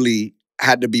literally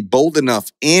had to be bold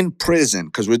enough in prison,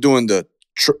 because we're doing the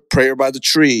prayer by the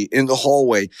tree in the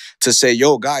hallway, to say,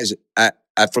 yo, guys,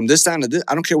 from this time to this,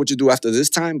 I don't care what you do after this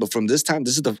time, but from this time,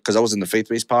 this is because I was in the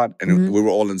faith-based pod and we were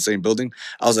all in the same building.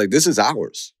 I was like, this is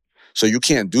ours. So you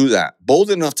can't do that. Bold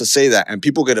enough to say that. And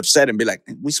people get upset and be like,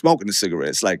 we smoking a cigarette.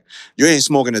 It's like, you ain't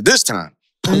smoking it this time.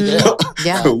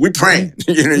 Yeah. We praying.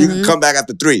 You know, you can come back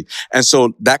after 3. And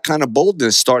so that kind of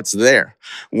boldness starts there.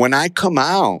 When I come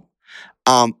out,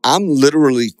 I'm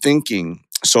literally thinking,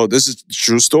 so this is a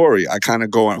true story. I kind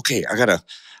of go, okay, I gotta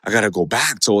go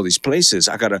back to all these places.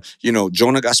 I gotta,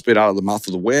 Jonah got spit out of the mouth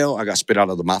of the whale. I got spit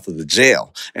out of the mouth of the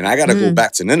jail. And I gotta go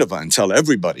back to Nineveh and tell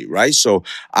everybody, right? So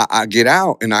I get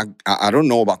out and I don't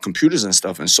know about computers and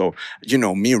stuff. And so,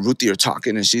 me and Ruthie are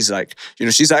talking and she's like,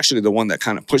 she's actually the one that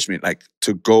kind of pushed me like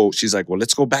to go. She's like, well,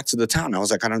 let's go back to the town. I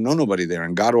was like, I don't know nobody there.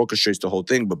 And God orchestrates the whole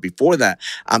thing. But before that,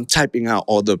 I'm typing out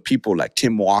all the people like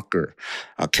Tim Walker,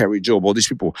 Carrie Job, all these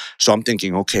people. So I'm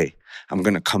thinking, okay, I'm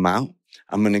going to come out.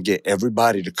 I'm going to get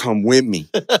everybody to come with me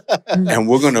and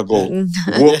we're going to go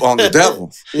whoop on the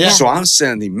devil. Yeah. So I'm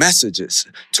sending messages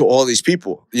to all these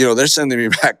people. They're sending me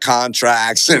back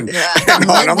contracts and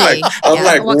I'm like,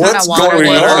 what's going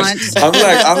on?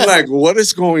 I'm like, what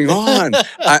is going on?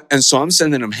 And so I'm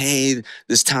sending them, hey,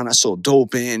 this town I sold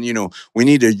dope in, we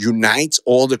need to unite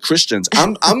all the Christians.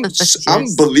 I'm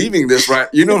believing this, right?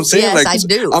 You know what I'm saying? Yes, I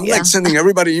do. I'm like sending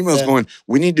everybody emails going,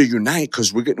 we need to unite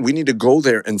because we need to go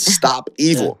there and stop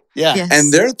evil. Yeah. Yes.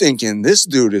 And they're thinking, this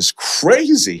dude is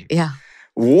crazy. Yeah.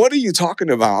 What are you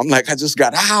talking about? I'm like, I just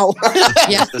got out.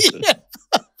 Yeah.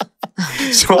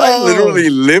 So I literally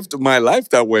lived my life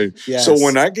that way. Yes. So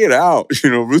when I get out,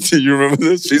 Ruthie, you remember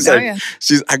this? She's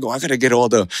I gotta get all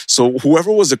so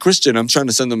whoever was a Christian, I'm trying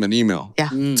to send them an email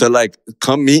to like,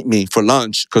 come meet me for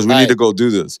lunch because we need to go do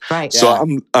this. Right. So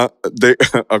they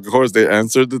of course they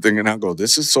answered the thing and I go,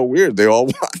 this is so weird. They all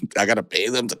want, I gotta pay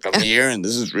them to come here and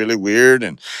this is really weird.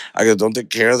 And I go, don't they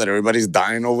care that everybody's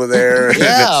dying over there?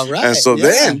 Yeah, right. And so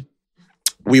then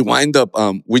we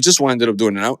just winded up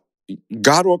doing it.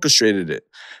 God orchestrated it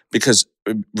because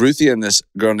Ruthie and this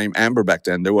girl named Amber back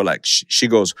then, they were like, she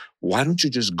goes, why don't you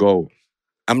just go?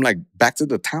 I'm like, back to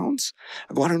the towns?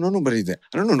 I go, I don't know nobody there.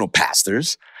 I don't know no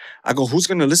pastors. I go, who's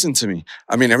going to listen to me?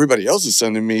 I mean, everybody else is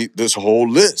sending me this whole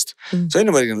list. So ain't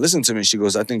nobody going to listen to me. She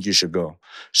goes, I think you should go.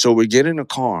 So we get in a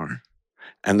car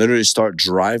and literally start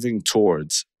driving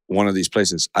towards one of these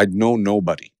places. I know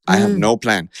nobody. I have no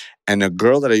plan. And a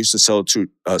girl that I used to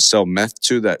sell meth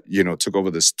to that, took over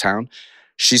this town,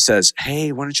 she says,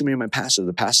 hey, why don't you meet my pastor?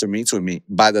 The pastor meets with me.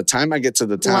 By the time I get to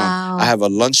the town, I have a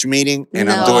lunch meeting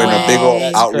and I'm doing a big old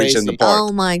outreach in the park.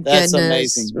 Oh my goodness. That's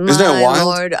amazing. Isn't that wild?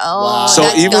 Lord. Oh, so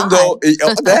even though,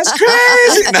 that's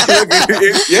crazy.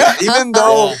 Even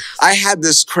though I had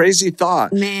this crazy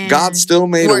thought, God still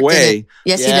made a way.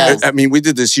 Yes, he does. I mean, we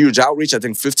did this huge outreach. I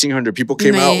think 1,500 people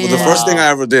came out. Well, the first thing I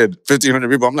ever did,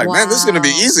 1,500 people. I'm like, man, this is going to be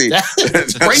easy.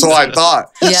 So I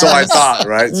thought. So I thought,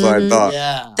 right? So I thought.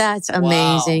 Yeah. That's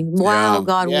amazing. Wow,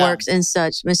 God works in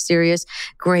such mysterious,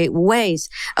 great ways.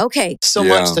 Okay. So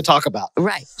much to talk about.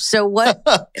 Right. So what?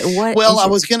 Well, I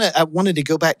wanted to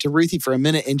go back to Ruthie for a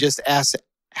minute and just ask,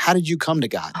 how did you come to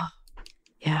God?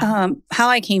 How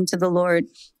I came to the Lord.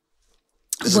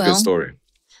 This is a good story.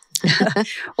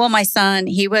 Well, my son,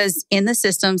 he was in the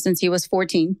system since he was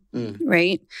 14,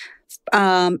 right?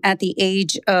 At the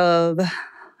age of,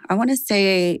 I want to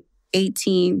say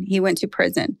 18, he went to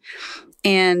prison.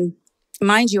 And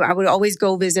mind you, I would always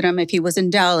go visit him if he was in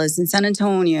Dallas and San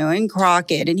Antonio and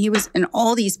Crockett, and he was in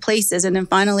all these places. And then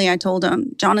finally I told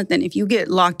him, Jonathan, if you get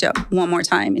locked up one more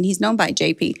time, and he's known by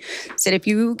JP, said, if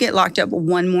you get locked up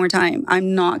one more time,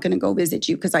 I'm not going to go visit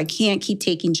you because I can't keep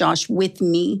taking Josh with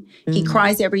me. He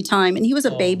cries every time. And he was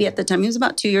a baby at the time. He was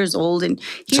about 2 years old, and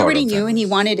he already knew, and he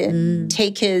wanted to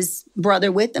take his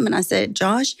brother with him. And I said,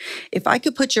 Josh, if I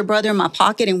could put your brother in my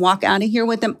pocket and walk out of here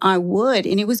with him, I would.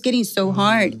 And it was getting so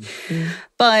hard.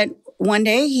 But one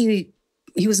day he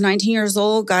he was 19 years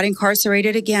old, got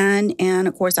incarcerated again. And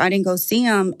of course, I didn't go see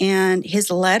him. And his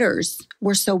letters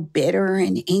were so bitter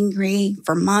and angry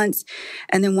for months.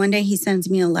 And then one day he sends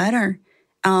me a letter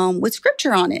with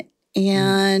scripture on it.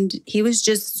 And he was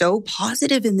just so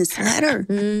positive in this letter.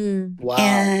 Wow.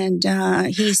 And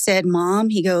he said, Mom,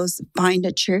 he goes, find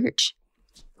a church.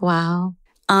 Wow.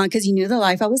 Because he knew the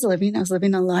life I was living. I was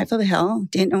living a life of hell.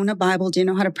 Didn't own a Bible. Didn't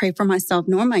know how to pray for myself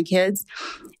nor my kids.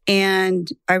 And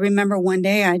I remember one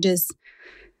day I just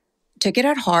took it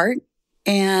at heart.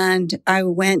 And I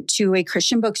went to a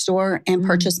Christian bookstore and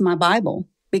purchased my Bible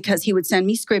because he would send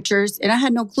me scriptures and I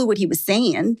had no clue what he was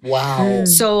saying. Wow.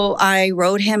 So I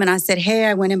wrote him and I said, hey,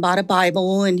 I went and bought a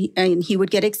Bible, and he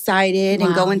would get excited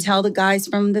and go and tell the guys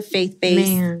from the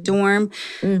faith-based dorm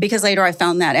because later I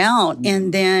found that out.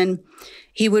 And then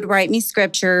he would write me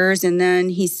scriptures, and then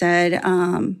he said,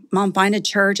 Mom, find a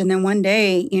church. And then one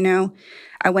day,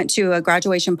 I went to a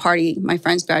graduation party, my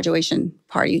friend's graduation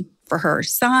party for her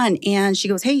son. And she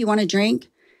goes, hey, you want a drink?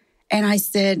 And I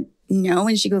said, no.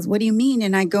 And she goes, what do you mean?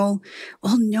 And I go,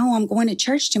 well, no, I'm going to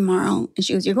church tomorrow. And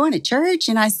she goes, you're going to church?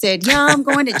 And I said, yeah, I'm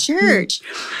going to church.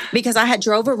 Because I had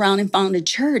drove around and found a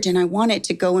church and I wanted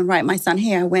to go and write my son,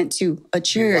 hey, I went to a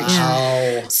church.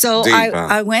 Wow. So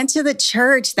I went to the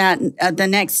church that the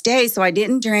next day. So I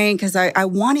didn't drink because I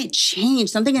wanted change.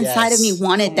 Something inside of me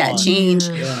wanted that change.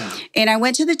 Yeah. And I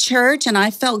went to the church and I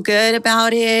felt good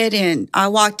about it. And I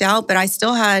walked out, but I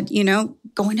still had,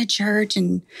 going to church.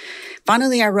 And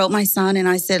finally, I wrote my son and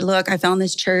I said, look, I found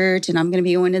this church and I'm going to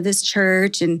be going to this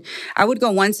church. And I would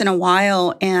go once in a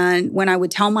while. And when I would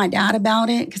tell my dad about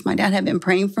it, because my dad had been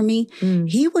praying for me,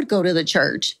 he would go to the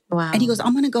church. Wow. And he goes,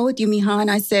 I'm going to go with you, Mija. And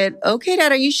I said, okay,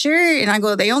 Dad, are you sure? And I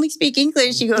go, they only speak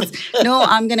English. He goes, no,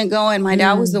 I'm going to go. And my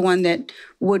dad was the one that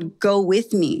would go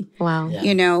with me. Wow.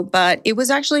 But it was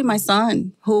actually my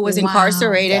son who was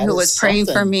incarcerated, That who was praying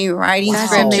for me, writing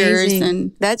scriptures. Amazing.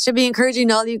 And that should be encouraging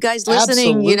to all you guys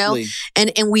listening,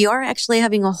 And we are actually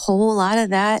having a whole lot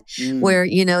of that where,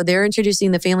 they're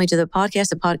introducing the family to the podcast,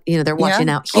 they're watching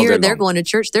out here, they're going to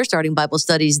church, they're starting Bible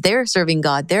studies, they're serving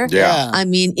God. I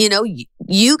mean,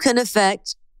 you can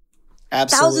affect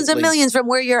thousands of millions from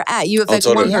where you're at. You affect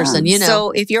one person,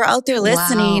 So if you're out there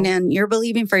listening and you're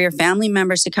believing for your family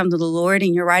members to come to the Lord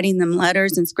and you're writing them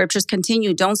letters and scriptures,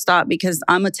 continue. Don't stop, because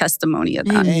I'm a testimony of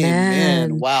that.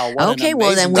 Amen. Wow. Okay,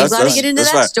 well then we've got to get into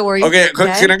that story. Okay,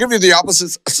 can I give you the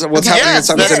opposite? What's happening in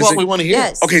simultaneously? That's what we want to hear.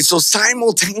 Yes. Okay, so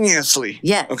simultaneously.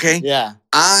 Yes. Okay. Yeah.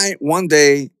 I one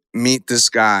day meet this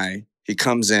guy. He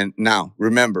comes in. Now,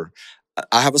 remember,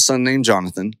 I have a son named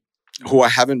Jonathan, who I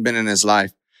haven't been in his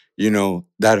life,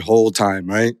 that whole time,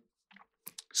 right?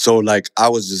 So I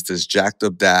was just this jacked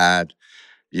up dad.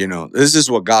 This is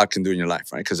what God can do in your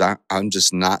life, right? Because I'm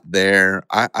just not there.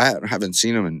 I haven't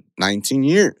seen him in 19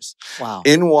 years. Wow.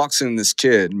 In walks in this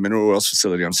kid, Mineral Wells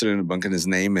facility. I'm sitting in a bunk and his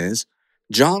name is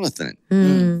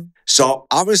Jonathan. So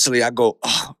obviously I go,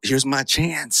 oh, here's my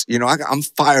chance. I'm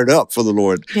fired up for the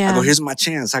Lord. Yeah. I go, here's my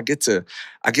chance. I get to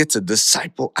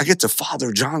disciple. I get to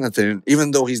father Jonathan,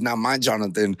 even though he's not my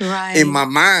Jonathan. Right. In my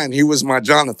mind, he was my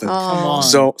Jonathan. Oh.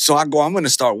 Come on. So I go, I'm going to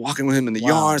start walking with him in the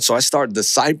yard. So I start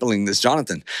discipling this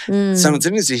Jonathan.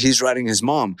 Simultaneously, he's writing his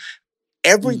mom.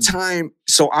 Every time,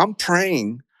 so I'm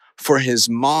praying for his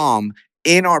mom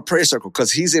in our prayer circle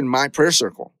because he's in my prayer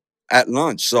circle at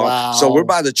lunch. So we're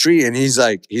by the tree and he's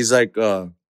like, hey,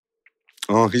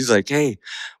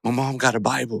 my mom got a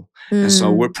Bible. And so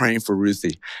we're praying for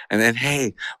Ruthie. And then,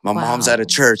 hey, my mom's at a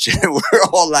church. And we're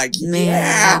all like,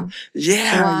 yeah.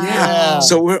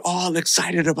 So we're all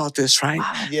excited about this, right?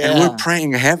 Wow. Yeah. And we're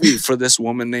praying heavy for this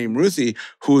woman named Ruthie,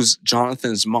 who's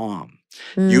Jonathan's mom.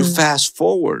 You fast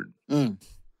forward.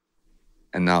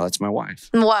 And now that's my wife.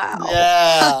 Wow.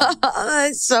 Yeah.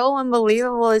 It's so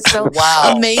unbelievable. It's so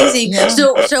amazing. Yeah.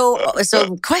 So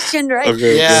question, right?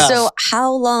 Okay, Yeah. So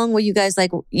how long were you guys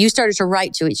you started to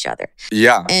write to each other?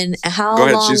 Yeah. And how Go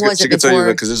ahead. long was she it can tell you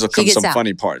before because there's come some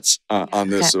funny parts on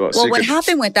this. Okay. So What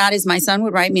happened with that is my son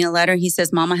would write me a letter. He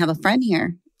says, Mom, I have a friend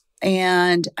here.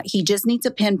 And he just needs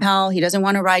a pen pal. He doesn't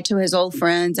want to write to his old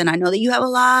friends. And I know that you have a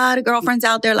lot of girlfriends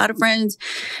out there, a lot of friends.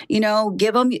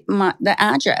 Give him the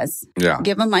address. Yeah.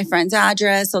 Give him my friend's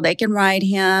address so they can write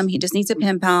him. He just needs a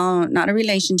pen pal, not a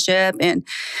relationship. And,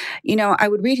 I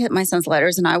would read my son's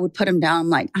letters and I would put him down.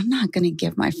 I'm like, I'm not going to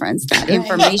give my friends that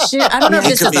information. I don't know if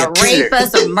this is a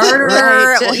rapist, a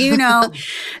murderer,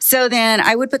 So then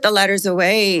I would put the letters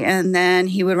away and then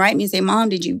he would write me and say, Mom,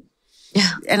 did you? Yeah.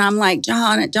 And I'm like,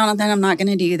 Jonathan, I'm not going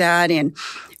to do that. And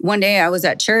one day I was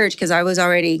at church because I was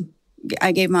already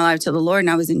I gave my life to the Lord, and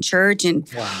I was in church. And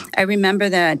I remember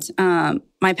that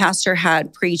my pastor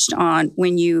had preached on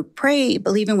when you pray,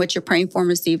 believe in what you're praying for and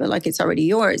receive it like it's already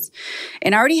yours.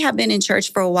 And I already have been in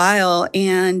church for a while.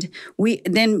 And me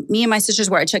and my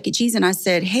sisters were at Chuck E. Cheese, and I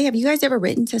said, hey, have you guys ever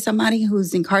written to somebody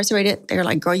who's incarcerated? They're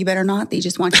like, girl, you better not. They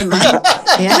just want your money.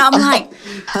 And I'm like,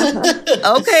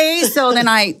 okay. So then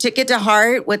I took it to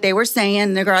heart what they were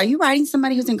saying. They're like, are you writing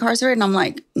somebody who's incarcerated? And I'm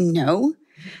like, no.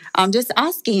 I'm just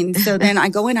asking. So then I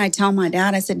go in, I tell my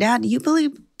dad, I said, Dad, do you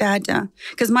believe that?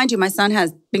 Because mind you, my son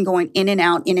has been going in and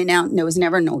out, and there was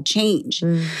never no change.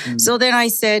 Mm-hmm. So then I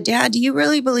said, Dad, do you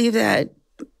really believe that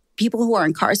people who are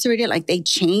incarcerated, like they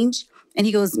change? And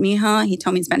he goes, mija, he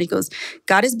told me in Spanish, he goes,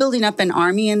 God is building up an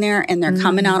army in there, and they're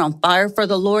coming out on fire for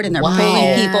the Lord, and they're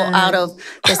pulling people out of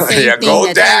the same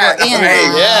thing that they were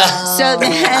in. Yeah. So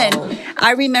then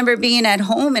I remember being at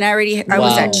home, and I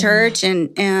was at church,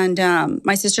 and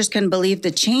my sisters couldn't believe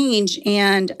the change.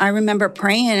 And I remember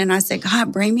praying, and I said,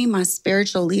 God, bring me my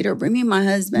spiritual leader, bring me my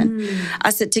husband.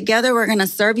 I said, together we're going to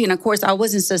serve you. And of course, I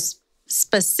wasn't so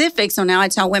specific. So now I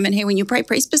tell women, hey, when you pray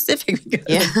specific.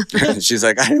 She's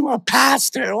like, I'm a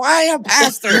pastor. Why a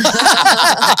pastor? So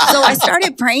I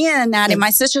started praying that, and my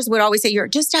sisters would always say, you're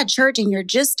just at church and you're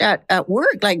just at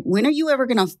work. Like, when are you ever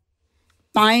going to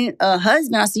find a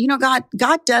husband? I said,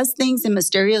 God does things in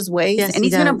mysterious ways, and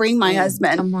he's going to bring my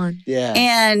husband. Come on. Yeah.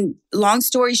 And long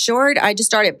story short, I just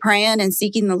started praying and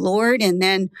seeking the Lord. And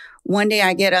then one day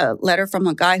I get a letter from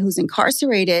a guy who's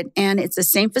incarcerated, and it's the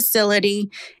same facility.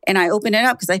 And I open it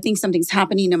up because I think something's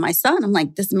happening to my son. I'm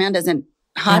like, this man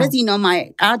how does he know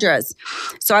my address?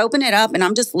 So I open it up, and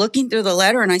I'm just looking through the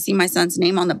letter, and I see my son's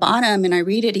name on the bottom, and I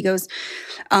read it. He goes,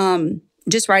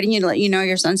 just writing you to let you know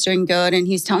your son's doing good. And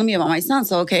he's telling me about my son.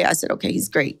 So, okay, I said, okay, he's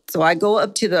great. So I go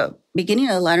up to the beginning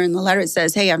of the letter, and the letter, it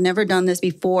says, hey, I've never done this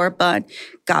before, but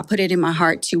God put it in my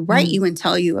heart to write you and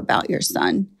tell you about your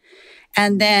son.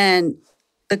 And then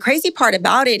the crazy part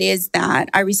about it is that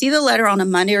I received the letter on a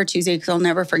Monday or Tuesday, because I'll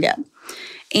never forget.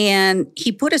 And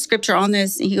he put a scripture on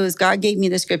this, and he goes, God gave me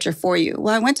the scripture for you.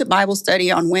 Well, I went to Bible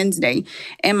study on Wednesday,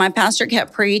 and my pastor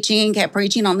kept preaching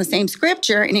on the same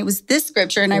scripture, and it was this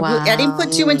scripture, and I didn't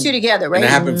put two and two together, right? And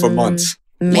it happened for months.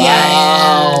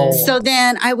 Wow. So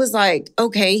then I was like,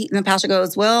 okay. And the pastor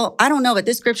goes, well, I don't know, but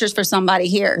this scripture is for somebody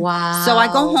here. Wow. So I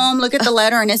go home, look at the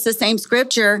letter, and it's the same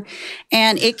scripture.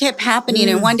 And it kept happening.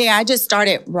 And one day I just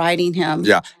started writing him.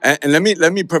 Yeah. And let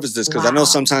me preface this, because I know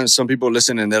sometimes some people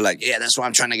listen and they're like, yeah, that's why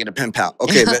I'm trying to get a pen pal.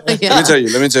 Okay, let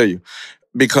me tell you.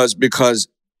 Because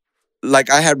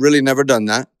like I had really never done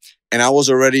that. And I was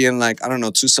already in, like, I don't know,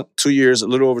 2 years, a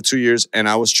little over 2 years. And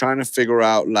I was trying to figure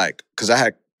out, like, because I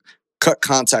had cut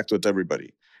contact with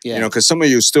everybody. Yeah. You know, because some of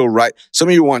you still write, some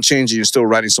of you want change, and you're still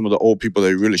writing some of the old people that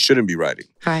you really shouldn't be writing.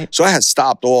 Right. So I had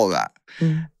stopped all that.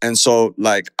 And so,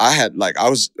 like, I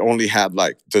only had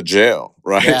like the jail,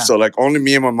 right? Yeah. So like only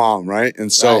me and my mom, right?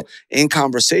 And so in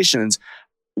conversations,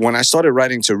 when I started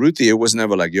writing to Ruthie, it was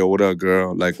never like, yo, what up,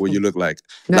 girl? Like, what you look like?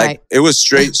 Like, it was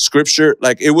straight scripture.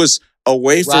 Like, it was a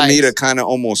way for me to kind of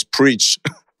almost preach.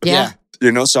 Yeah.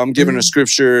 You know, so I'm giving her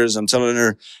scriptures. I'm telling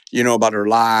her, you know, about her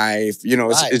life. You know,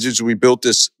 it's just, we built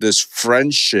this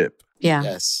friendship. Yeah.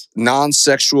 Yes.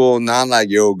 Non-sexual, not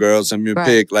like, yo, girl, send me a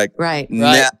pic. Like,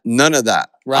 none of that.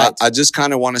 Right. I just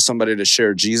kind of wanted somebody to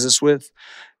share Jesus with.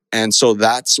 And so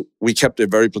we kept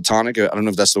it very platonic. I don't know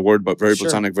if that's the word, but very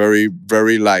platonic, very,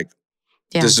 very like,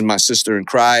 this is my sister in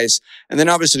Christ. And then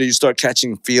obviously you start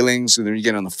catching feelings, and then you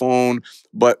get on the phone.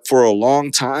 But for a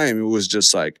long time, it was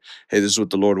just like, hey, this is what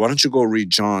the Lord, why don't you go read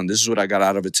John? This is what I got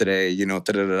out of it today, you know,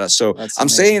 da-da-da-da. So I'm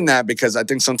saying that because I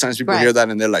think sometimes people hear that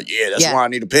and they're like, yeah, that's why I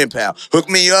need a pen pal. Hook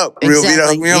me up. Real Vida,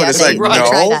 hook me up. And it's like,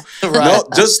 no,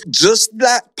 just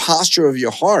that posture of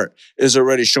your heart is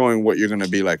already showing what you're going to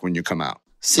be like when you come out.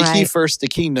 Seek ye first the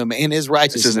kingdom and his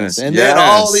righteousness. And then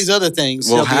all these other things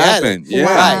will happen. Yeah.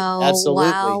 Right.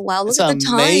 Absolutely. Wow. Look it's at the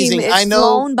time. Amazing. It's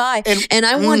flown by. And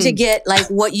I want to get like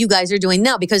what you guys are doing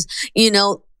now, because, you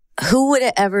know, who would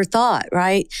have ever thought,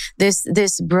 right?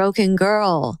 This broken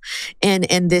girl and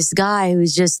this guy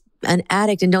who's just an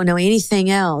addict and don't know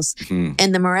anything else.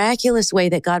 And the miraculous way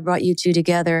that God brought you two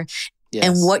together. Yes.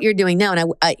 And what you're doing now.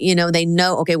 And I you know, they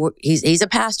know, okay, he's a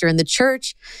pastor in the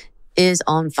church. is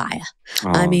on fire. Oh,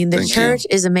 I mean, the thank church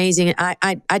you. is amazing.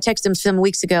 I texted him some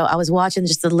weeks ago. I was watching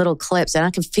just the little clips and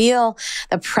I could feel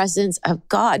the presence of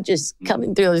God just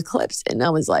coming through those clips. And I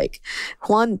was like,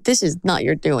 Juan, this is not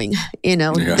your doing. You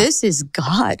know, this is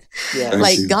God. Yeah.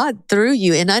 Like God through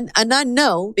you. And I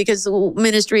know because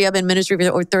I've been ministry for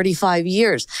over 35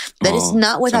 years, that it's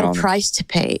not without a price to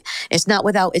pay. It's not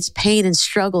without its pain and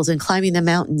struggles and climbing the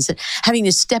mountains and having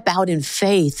to step out in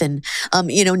faith. And,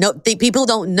 you know, people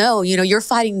don't know, you know, you're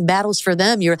fighting battles for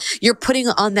them. You're putting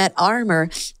on that armor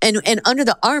and under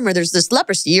the armor, there's this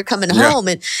leprosy. You're coming home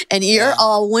and you're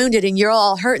all wounded and you're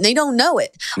all hurt and they don't know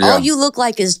it. All you look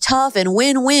like is tough and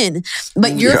win-win,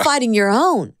 but you're fighting your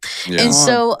own. And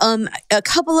so, a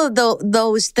couple of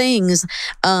those things,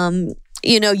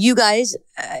 you know, you guys,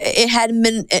 it hadn't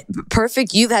been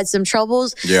perfect. You've had some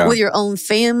troubles with your own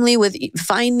family, with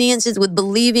finances, with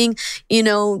believing, you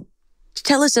know,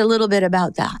 tell us a little bit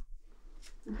about that.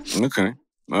 Okay.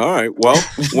 All right. Well,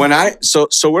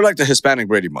 so we're like the Hispanic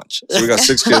Brady Bunch. So we got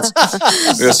 6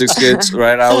 kids.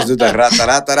 Right? I always do the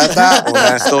rata,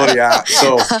 una historia.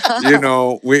 So, you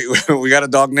know, we got a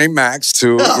dog named Max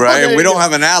too, right? And we don't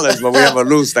have an Alice, but we have a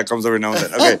Luz that comes every now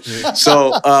and then. Okay.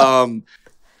 So,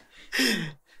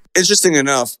 interesting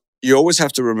enough, you always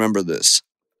have to remember this,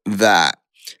 that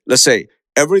let's say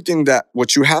everything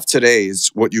what you have today is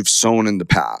what you've sown in the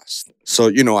past. So,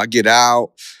 you know, I get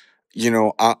out, you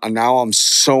know, now I'm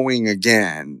sowing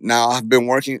again. Now I've been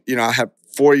working, you know, I have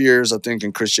 4 years, I think,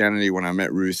 in Christianity when I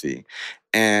met Ruthie.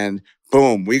 And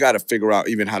boom, we got to figure out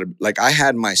even how to, like, I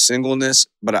had my singleness,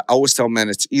 but I always tell men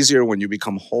it's easier when you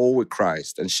become whole with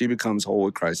Christ and she becomes whole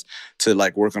with Christ to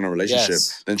like work on a relationship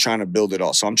than trying to build it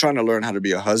all. So I'm trying to learn how to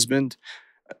be a husband.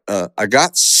 I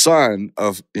got son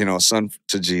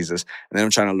to Jesus, and then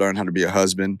I'm trying to learn how to be a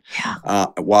husband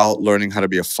while learning how to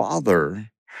be a father.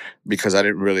 Because I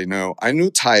didn't really know. I knew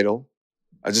title.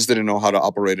 I just didn't know how to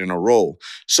operate in a role.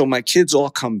 So my kids all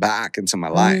come back into my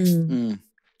life.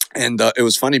 And it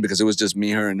was funny because it was just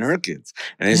me, her, and her kids.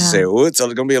 And I used to say, oh, it's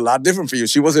going to be a lot different for you.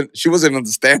 She wasn't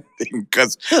understanding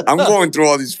because I'm going through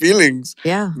all these feelings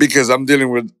because I'm dealing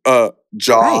with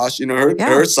Josh, you know,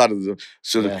 her side of the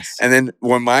shoulder. And then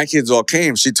when my kids all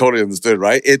came, she totally understood,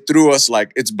 right? It threw us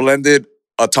like, it's blended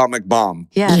atomic bomb.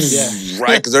 Yes.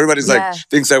 Right? Because everybody's like,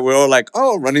 thinks that we're all like,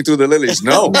 oh, running through the lilies.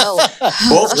 No.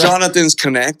 Both Jonathans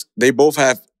connect. They both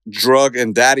have drug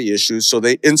and daddy issues. So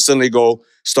they instantly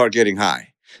start getting high.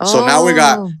 So now we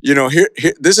got, you know, here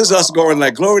this is us going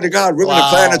like, glory to God, we're going to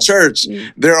plan a church.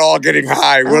 They're all getting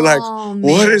high. We're like,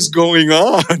 what is going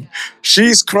on?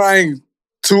 She's crying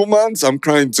 2 months, I'm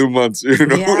crying 2 months. You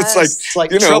know, it's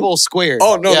like you know, trouble squared.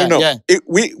 Oh no. Yeah.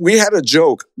 We had a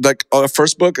joke like our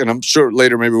first book, and I'm sure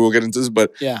later maybe we'll get into this.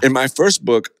 But in my first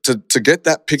book, to get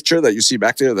that picture that you see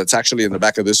back there, that's actually in the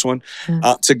back of this one,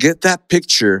 to get that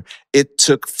picture, it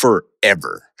took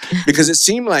forever because it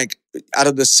seemed like out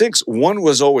of the 6, one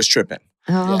was always tripping.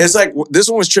 It's like this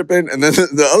one was tripping, and then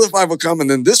the other 5 would come, and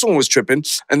then this one was tripping,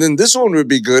 and then this one would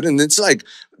be good, and it's like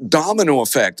domino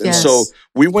effect. And so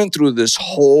we went through this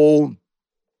whole,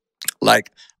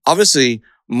 like, obviously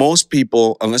most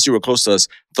people, unless you were close to us,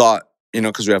 thought, you know,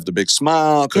 because we have the big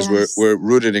smile, because we're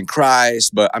rooted in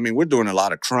Christ. But I mean, we're doing a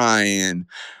lot of crying.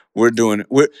 You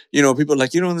know, people are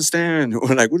like, you don't understand.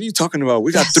 We're like, what are you talking about?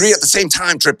 We got 3 at the same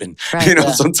time tripping. Right. You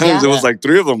know, sometimes it was like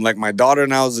 3 of them. Like my daughter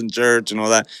now is in church and all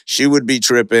that. She would be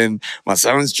tripping. My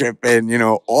son's tripping, you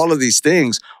know, all of these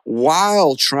things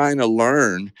while trying to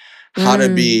learn how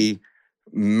to be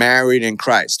married in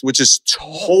Christ, which is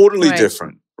totally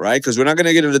different, right? Because we're not going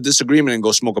to get in a disagreement and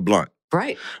go smoke a blunt.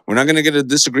 Right. We're not going to get a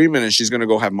disagreement and she's going to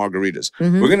go have margaritas.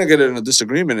 We're going to get in a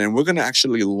disagreement and we're going to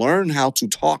actually learn how to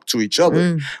talk to each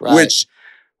other,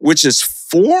 which is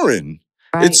foreign.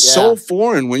 Right. It's so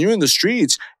foreign. When you're in the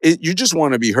streets, you just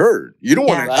want to be heard. You don't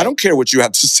want to, I don't care what you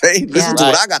have to say. Listen to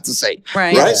what I got to say.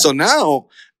 Right. So now,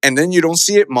 and then you don't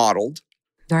see it modeled.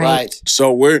 Right.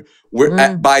 So we're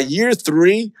by year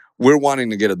 3, we're wanting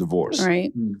to get a divorce.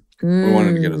 Right. We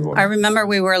wanted to get a divorce. I remember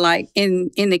we were like in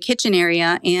the kitchen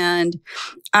area, and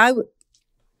I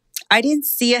didn't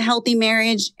see a healthy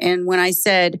marriage. And when I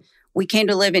said we came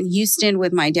to live in Houston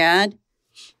with my dad,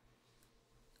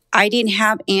 I didn't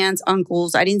have aunts,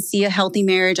 uncles. I didn't see a healthy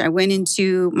marriage. I went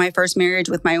into my first marriage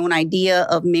with my own idea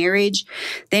of marriage.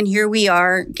 Then here we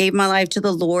are, gave my life to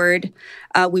the Lord.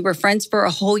 We were friends for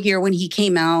a whole year when he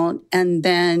came out, and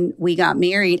then we got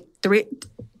married. The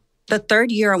 3rd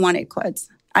year I wanted quits.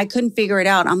 I couldn't figure it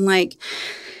out. I'm like,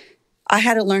 I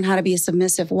had to learn how to be a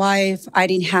submissive wife. I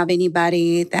didn't have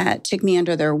anybody that took me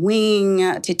under their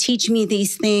wing to teach me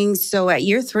these things. So at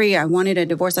year 3, I wanted a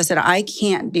divorce. I said, I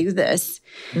can't do this.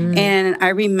 And I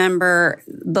remember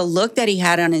the look that he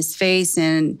had on his face.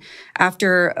 And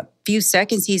after a few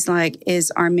seconds, he's like,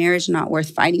 is our marriage not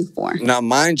worth fighting for? Now,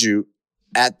 mind you,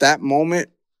 at that moment,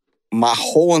 my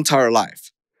whole entire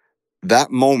life, that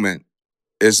moment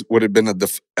would have been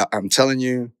I'm telling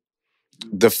you,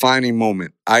 defining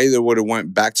moment. I either would have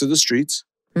went back to the streets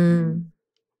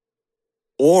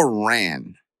or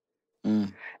ran.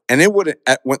 And it would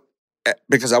have,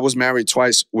 because I was married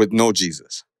twice with no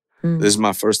Jesus. This is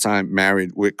my first time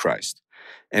married with Christ.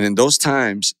 And in those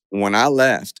times, when I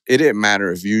left, it didn't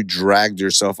matter if you dragged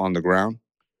yourself on the ground.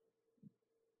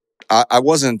 I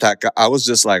wasn't that guy. I was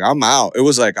just like, I'm out. It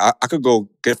was like, I could go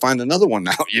find another one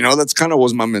now. You know, that's kind of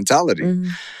was my mentality.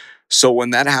 So when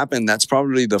that happened, that's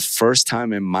probably the first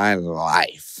time in my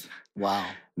life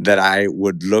that I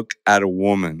would look at a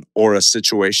woman or a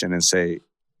situation and say,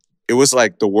 it was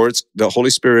like the words, the Holy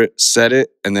Spirit said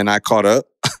it, and then I caught up.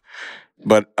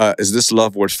 But is this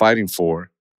love worth fighting for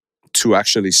to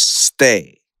actually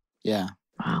stay? Yeah.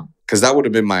 Wow. Because that would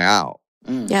have been my out.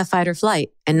 Yeah, fight or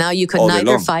flight. And now you could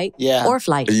neither fight or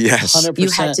flight. Yes. 100%. You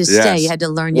had to stay. You had to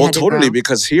learn. You had to totally, grow.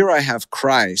 because here I have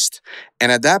Christ.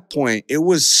 And at that point, it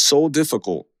was so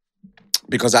difficult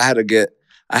because I had to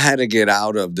get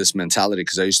out of this mentality,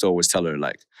 because I used to always tell her,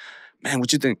 like, man,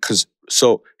 what you think? Because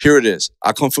so here it is.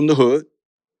 I come from the hood.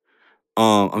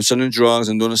 I'm selling drugs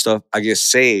and doing stuff. I get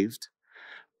saved.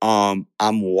 I'm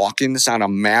walking this out.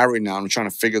 I'm married now. I'm trying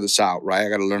to figure this out, right? I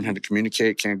got to learn how to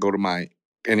communicate. Can't go to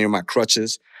any of my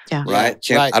crutches, right?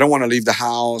 I don't want to leave the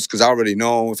house because I already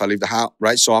know if I leave the house,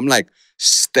 right? So I'm like,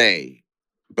 stay,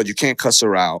 but you can't cuss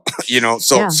her out, you know?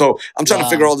 So I'm trying to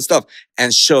figure all this stuff.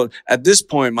 And so at this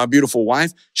point, my beautiful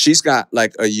wife, she's got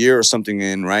like a year or something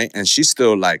in, right? And she's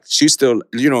still,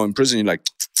 you know, in prison, you're like,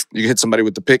 you hit somebody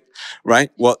with the pick, right?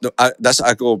 Well,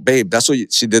 I go, babe, that's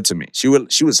what she did to me. She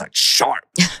was like sharp.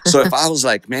 So if I was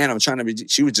like, man, I'm trying to be,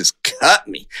 she would just cut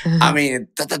me. I mean,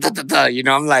 you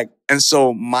know, I'm like, and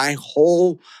so my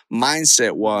whole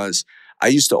mindset was, I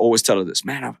used to always tell her this,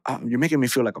 man, you're making me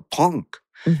feel like a punk,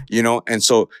 you know? And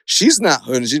so she's not,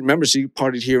 remember, she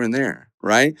partied here and there,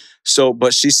 right? So,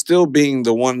 but she's still being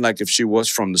the one, like if she was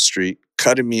from the street,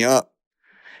 cutting me up.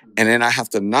 And then I have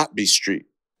to not be street.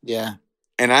 Yeah.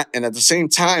 And at the same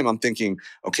time, I'm thinking,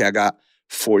 okay, I got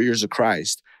 4 years of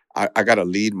Christ. I got to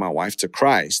lead my wife to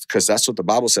Christ, because that's what the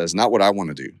Bible says, not what I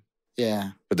want to do.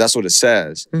 Yeah. But that's what it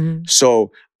says.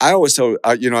 So I always tell,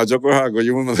 you know, I joke with her, I go,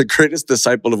 you're one of the greatest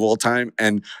disciple of all time.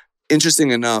 And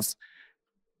interesting enough,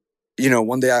 you know,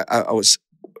 one day I was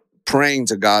praying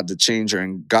to God to change her,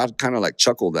 and God kind of like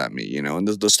chuckled at me, you know, and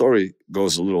the story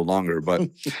goes a little longer, but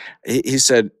he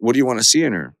said, what do you want to see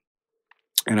in her?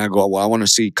 And I go, well, I want to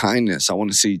see kindness. I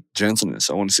want to see gentleness.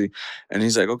 I want to see. And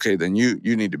he's like, okay, then you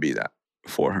need to be that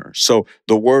for her. So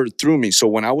the word through me. So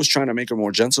when I was trying to make her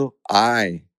more gentle,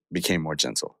 I became more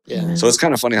gentle. Yeah. So it's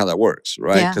kind of funny how that works,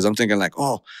 right? Because I'm thinking like,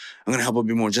 oh, I'm going to help her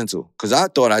be more gentle. Because I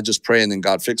thought I'd just pray and then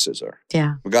God fixes her.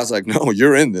 Yeah. But God's like, no,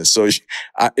 you're in this. So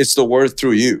it's the word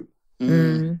through you.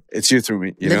 It's you through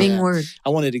me. Living word. I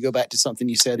wanted to go back to something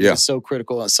you said that is so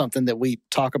critical. It's something that we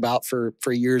talk about for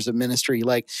years of ministry,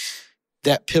 like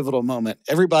that pivotal moment.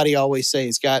 Everybody always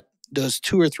says got those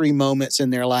 2 or 3 moments in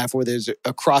their life where there's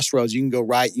a crossroads. You can go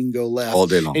right, you can go left. All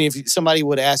day long. And if somebody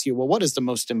would ask you, well, what is the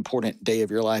most important day of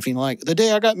your life? You know, like the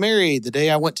day I got married, the day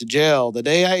I went to jail, the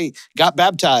day I got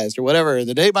baptized or whatever,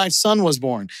 the day my son was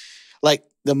born. Like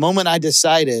the moment I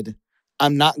decided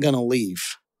I'm not going to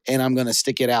leave and I'm going to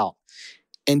stick it out.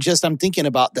 And just I'm thinking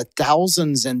about the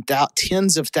thousands and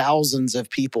tens of thousands of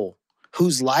people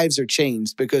whose lives are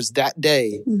changed because that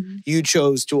day you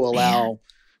chose to allow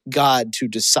God to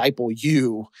disciple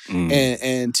you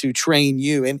and to train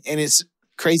you. And it's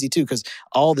crazy too, because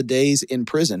all the days in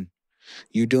prison,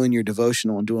 you doing your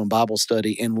devotional and doing Bible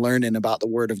study and learning about the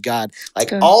Word of God.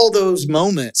 Like all those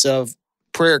moments of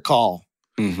prayer call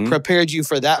prepared you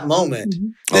for that moment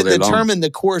that determined the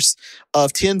course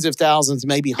of tens of thousands,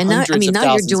 maybe hundreds of thousands.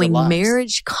 Now you're doing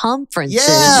marriage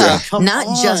conferences,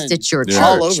 not just at your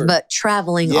church, but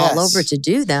traveling all over to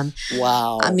do them.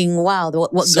 Wow. I mean, wow,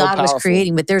 what so God was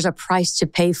creating, but there's a price to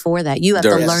pay for that. You have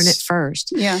to learn it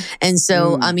first. Yeah. And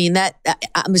so, I mean,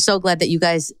 I'm so glad that you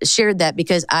guys shared that,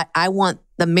 because I want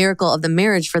the miracle of the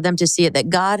marriage for them to see it, that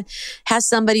God has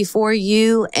somebody for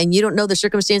you and you don't know the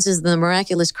circumstances, the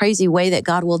miraculous, crazy way that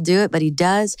God will do it, but He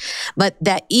does. But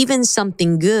that even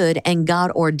something good and God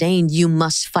ordained, you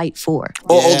must fight for.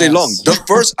 All day long. The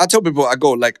first, I tell people, I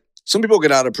go like, some people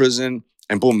get out of prison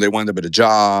and boom, they wind up at a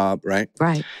job, right?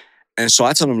 Right. And so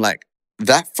I told him, like,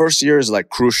 that first year is like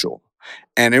crucial.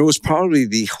 And it was probably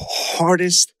the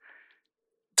hardest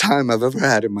time I've ever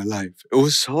had in my life. It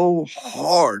was so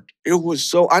hard. It was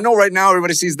so, I know right now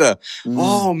everybody sees the,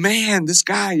 oh man, this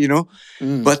guy, you know,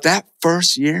 but that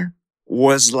first year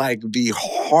was like the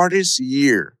hardest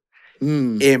year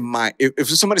in my, if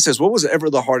somebody says, what was ever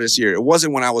the hardest year? It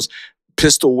wasn't when I was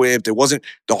pistol whipped. It wasn't.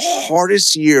 The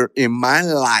hardest year in my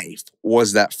life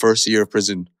was that first year of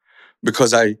prison,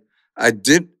 because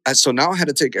so now I had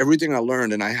to take everything I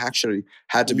learned, and I actually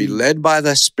had to be led by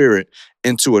the Spirit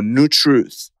into a new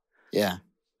truth. Yeah.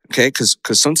 Okay, because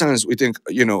sometimes we think,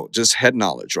 you know, just head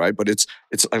knowledge, right? But it's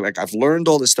like I've learned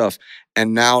all this stuff,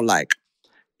 and now, like,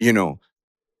 you know,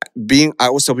 I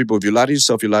always tell people, if you lie to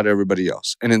yourself, you lie to everybody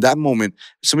else. And in that moment,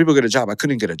 some people get a job. I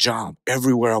couldn't get a job.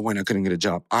 Everywhere I went, I couldn't get a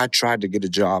job. I tried to get a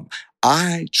job.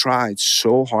 I tried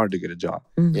so hard to get a job.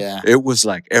 Yeah. It was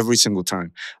like every single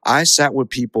time. I sat with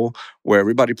people where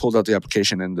everybody pulled out the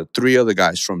application, and the 3 other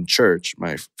guys from church,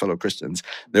 my fellow Christians,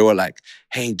 they were like,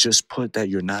 hey, just put that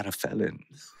you're not a felon.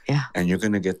 Yeah. And you're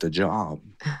going to get the job.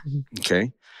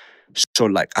 Okay? So,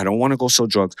 like, I don't want to go sell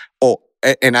drugs. Oh,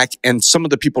 and some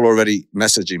of the people already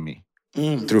messaging me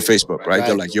through Facebook, right?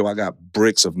 They're like, yo, I got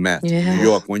bricks of meth. Yeah. New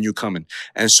York, when you coming?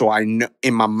 And so I know,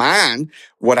 in my mind,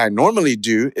 what I normally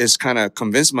do is kind of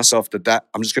convince myself that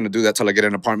I'm just going to do that till I get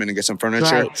an apartment and get some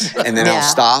furniture. Right. And then I'll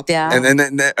stop. Yeah. And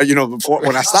then, you know,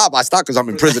 when I stop because I'm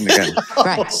in prison again.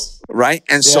 Right. Right?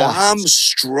 And so I'm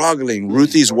struggling.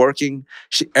 Ruthie's working.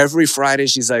 Every Friday,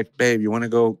 she's like, babe, you want to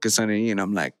go get something to eat? And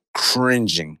I'm like,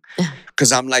 cringing.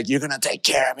 Because I'm like, you're going to take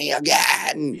care of me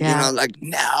again. You know, like,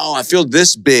 no, I feel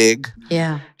this big.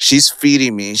 Yeah. She's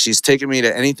feeding me. She's taking me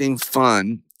to anything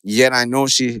fun. Yet I know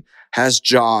she has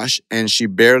Josh and she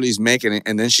barely is making it.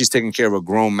 And then she's taking care of a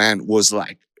grown man. Was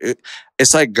like,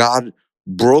 it's like God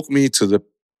broke me to the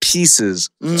pieces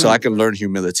so I can learn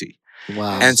humility.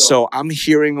 Wow. And so I'm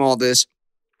hearing all this,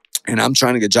 and I'm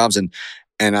trying to get jobs, and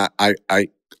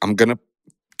I'm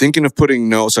thinking of putting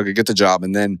no so I could get the job.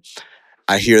 And then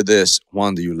I hear this,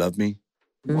 Juan, do you love me?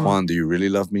 Juan, do you really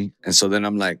love me? And so then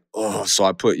I'm like, oh, so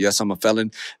I put, yes, I'm a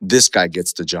felon. This guy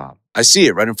gets the job. I see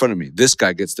it right in front of me. This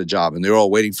guy gets the job. And they're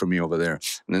all waiting for me over there.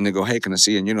 And then they go, hey, can I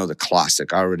see? And you know, the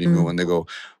classic, I already knew. And they go,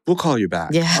 we'll call you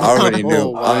back. Yeah. I already knew.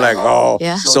 Wow. I'm like, oh.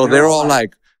 Yeah. So they're all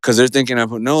like, because they're thinking I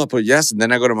put no, I put yes. And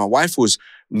then I go to my wife who's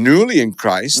newly in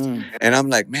Christ. And I'm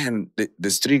like, man,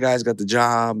 there's 3 guys got the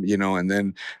job, you know. And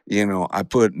then, you know, I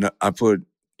put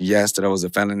yes that I was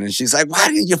a felon. And she's like, why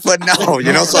didn't you put no?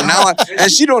 You know, so now,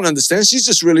 and she don't understand. She's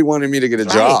just really wanting me to get a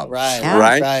job.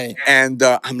 Right. And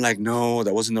I'm like, no,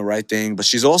 that wasn't the right thing. But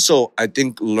she's also, I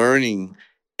think, learning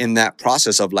in that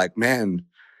process of like, man,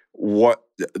 what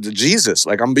the Jesus,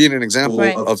 like I'm being an example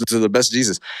of to the best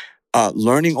Jesus.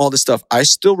 Learning all this stuff. I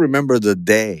still remember the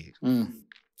day.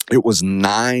 It was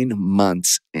 9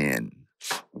 months in.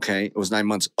 Okay. It was 9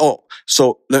 months. Oh,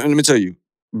 so let me tell you,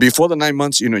 before the 9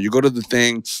 months, you know, you go to the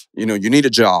thing, you know, you need a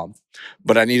job,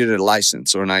 but I needed a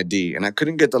license or an ID. And I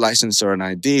couldn't get the license or an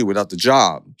ID without the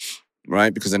job,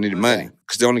 right? Because I needed money.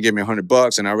 Because they only gave me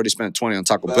 $100 and I already spent 20 on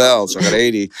Taco Bell. So I got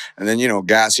 80. And then, you know,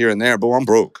 gas here and there, but I'm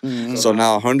broke. So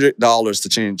now $100 to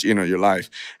change, you know, your life.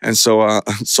 And so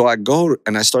so I go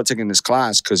and I start taking this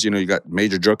class because, you know, you got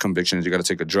major drug convictions. You got to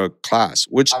take a drug class,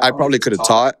 which I probably could have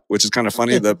taught, which is kind of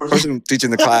funny. The person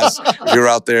teaching the class, if you're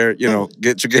out there, you know,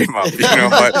 get your game up, you know.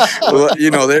 But, well, you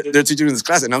know, they're teaching me this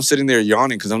class and I'm sitting there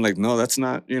yawning because I'm like, no, that's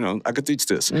not, you know, I could teach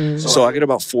this. So I get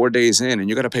about 4 days in and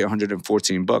you got to pay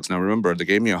 $114. Now, remember, they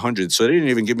gave me 100. So they didn't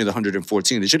even give me the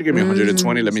 114. They should have given me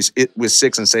 120. Let me it with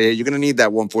 6 and say, hey, you're going to need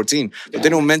that 114. But they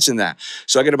don't mention that.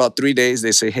 So I get about 3 days.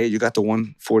 They say, hey, you got the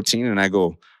 114. And I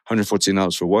go,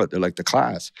 $114 for what? They're like, the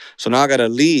class. So now I got to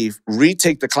leave,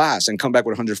 retake the class and come back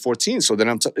with 114. So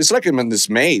then it's like I'm in this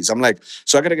maze. I'm like,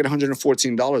 so I got to get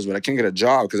 $114, but I can't get a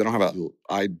job because I don't have an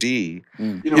ID.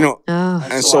 You know,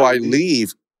 and so I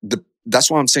leave. That's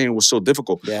why I'm saying it was so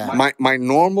difficult. My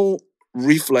normal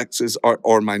reflexes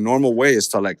or my normal way is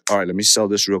to like, all right, let me sell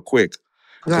this real quick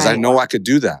because I know I could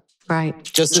do that. Right.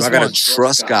 So I got to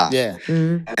trust God. Yeah.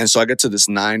 And so I get to this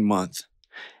 9 month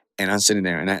and I'm sitting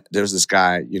there and there's this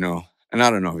guy, you know, and I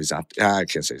don't know if he's out there. I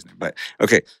can't say his name, but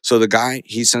okay. So the guy,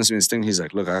 he sends me this thing. He's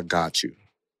like, look, I got you.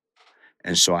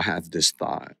 And so I have this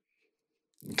thought.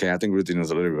 Okay, I think Ruthie knows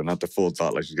a little bit, but not the full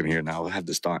thought like she's going to hear now. I have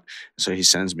this thought. So he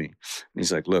sends me. And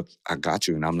he's like, look, I got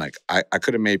you. And I'm like, I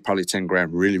could have made probably 10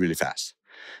 grand really, really fast.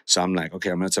 So I'm like,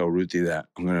 okay, I'm going to tell Ruthie that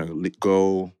I'm going to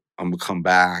go. I'm going to come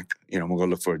back. You know, I'm going to go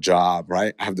look for a job,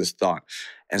 right? I have this thought.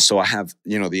 And so I have,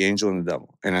 you know, the angel and the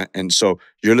devil. And so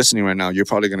you're listening right now. You're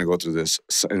probably going to go through this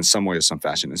in some way or some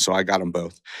fashion. And so I got them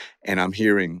both. And I'm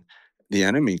hearing the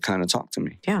enemy kind of talked to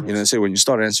me. Yeah. You know, they say when you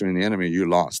start answering the enemy, you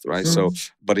lost, right? So,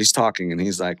 but he's talking and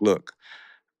he's like, look,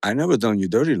 I never done you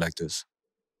dirty like this.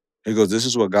 He goes, this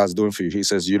is what God's doing for you. He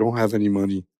says, you don't have any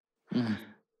money.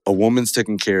 A woman's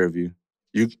taking care of you.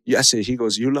 He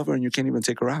goes, you love her and you can't even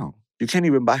take her out. You can't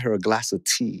even buy her a glass of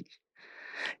tea.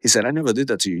 He said, I never did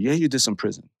that to you. Yeah, you did some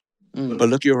prison. But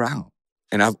look, you're out.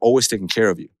 And I've always taken care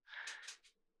of you.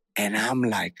 And I'm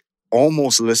like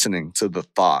almost listening to the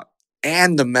thought.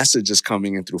 And the message is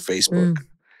coming in through Facebook.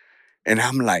 And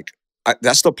I'm like,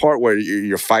 that's the part where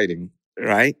you're fighting,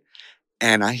 right?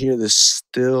 And I hear this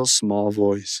still small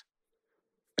voice.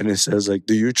 And it says like,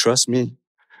 do you trust me?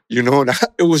 You know, and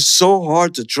it was so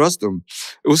hard to trust him.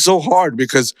 It was so hard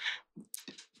because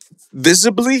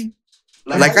visibly,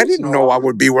 like I didn't know I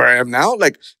would be where I am now.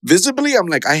 Like visibly, I'm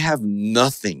like, I have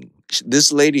nothing.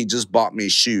 This lady just bought me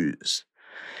shoes.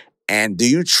 And do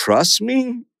you trust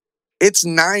me? It's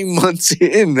 9 months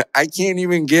in. I can't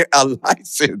even get a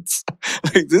license.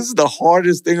 Like this is the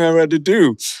hardest thing I've had to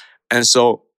do. And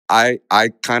so I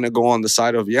kind of go on the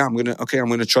side of, yeah, I'm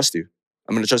gonna trust you.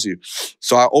 I'm gonna trust you.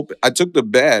 So I took the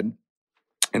bed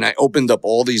and I opened up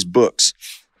all these books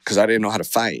because I didn't know how to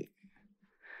fight.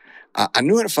 I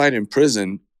knew how to fight in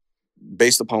prison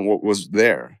based upon what was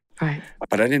there. Right.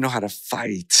 But I didn't know how to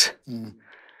fight.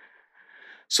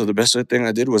 So the best thing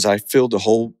I did was I filled the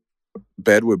whole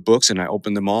bed with books and I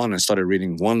opened them all and I started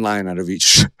reading one line out of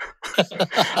each.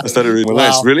 I started reading one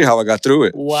line. It's really how I got through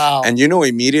it. Wow. And you know,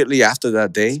 immediately after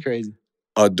that day, that's crazy.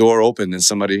 A door opened and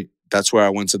that's where I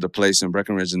went to the place in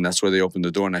Breckenridge and that's where they opened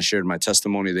the door and I shared my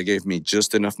testimony. They gave me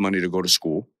just enough money to go to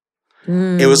school.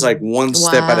 It was like one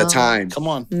step at a time. Come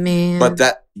on. Man. But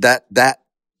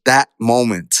that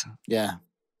moment. Yeah.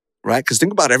 Right? Because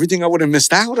think about everything I would have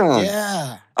missed out on.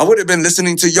 Yeah. I would have been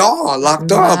listening to y'all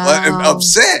locked up and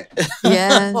upset.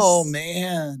 Yes. Oh,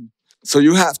 man. So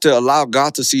you have to allow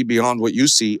God to see beyond what you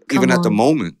see, even at the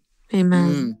moment.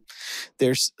 Amen.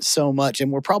 There's so much.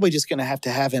 And we're probably just going to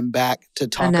have him back to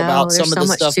talk about some of the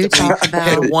stuff that we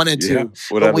had wanted to.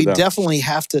 But we definitely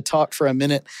have to talk for a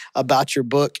minute about your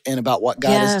book and about what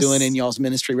God is doing in y'all's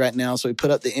ministry right now. So we put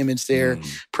up the image there,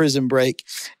 Prison Break.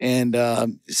 And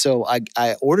so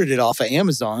I ordered it off of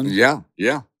Amazon. Yeah.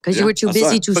 Because you were too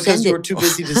busy to send it. Because you were too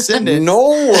busy to send it.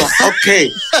 No. Okay.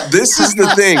 This is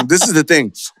the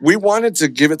thing. We wanted to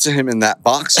give it to him in that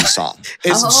box you saw.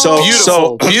 It's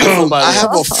beautiful. Beautiful, by the way. I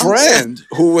have a friend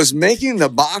who was making the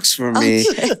box for me.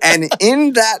 And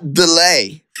in that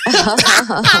delay,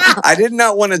 I did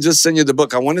not want to just send you the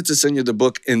book. I wanted to send you the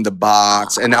book in the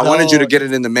box. And I wanted you to get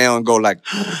it in the mail and go like,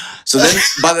 so then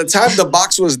by the time the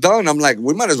box was done, I'm like,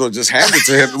 we might as well just hand it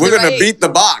to him. We're going to beat the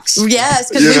box. Yes,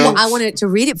 because I wanted to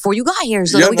read it before you got here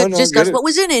so that we could discuss what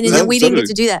was in it. And then we didn't get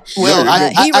to do that. Well,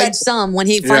 he read some when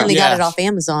he finally got it off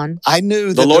Amazon. I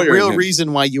knew that the real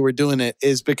reason why you were doing it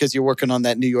is because you're working on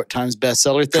that New York Times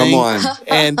bestseller thing. Come on.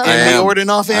 And we ordered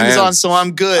off Amazon, so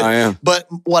I'm good. I am. But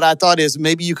what I thought is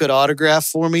maybe you could autograph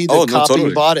for me the copy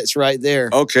you bought. It's right there.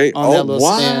 Okay. On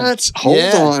that stand.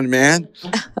 Hold on, man.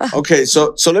 Okay,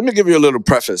 so let me give you a little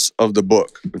preface of the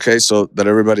book, okay, so that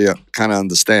everybody kind of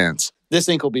understands. This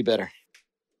ink will be better.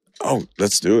 Oh,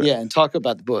 let's do it. Yeah, and talk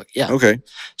about the book. Yeah. Okay.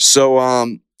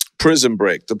 So Prison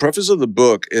Break. The preface of the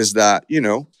book is that,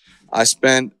 I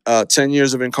spent 10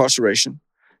 years of incarceration.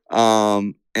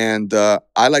 And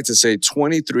I like to say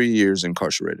 23 years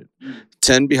incarcerated,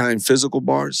 10 behind physical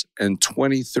bars and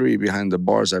 23 behind the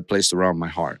bars I placed around my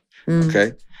heart.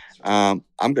 Okay. I'm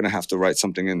going to have to write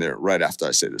something in there right after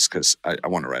I say this because I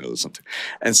want to write a little something.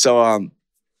 And so,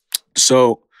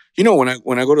 when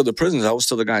I go to the prisons, I always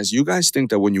tell the guys, you guys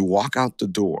think that when you walk out the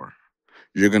door,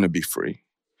 you're going to be free.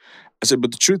 I said,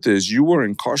 but the truth is you were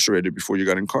incarcerated before you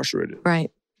got incarcerated. Right.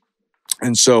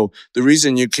 And so the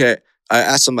reason you can't, I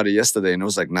asked somebody yesterday and it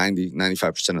was like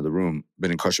 95% of the room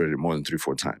been incarcerated more than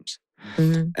 3-4 times.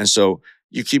 And so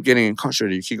you keep getting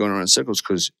incarcerated, you keep going around in circles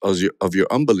because of your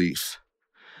unbelief.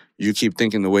 You keep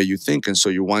thinking the way you think, and so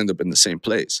you wind up in the same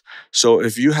place. So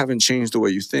if you haven't changed the way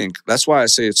you think, that's why I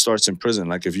say it starts in prison.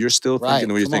 Like if you're still thinking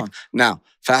the way you think. Now,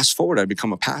 fast forward, I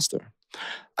become a pastor.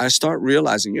 I start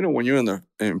realizing, when you're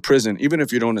in prison, even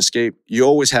if you don't escape, you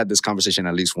always had this conversation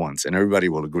at least once, and everybody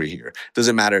will agree here.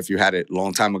 Doesn't matter if you had it a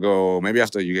long time ago, maybe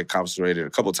after you get incarcerated a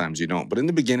couple times, you don't. But in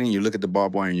the beginning, you look at the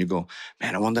barbed wire and you go,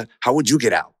 man, I wonder, how would you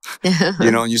get out?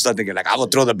 And you start thinking like, I will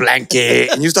throw the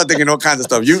blanket, and you start thinking all kinds of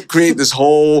stuff. You create this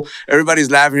whole, everybody's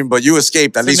laughing, but you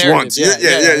escaped at least once. You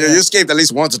escaped at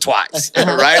least once or twice,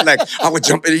 right? Like, I would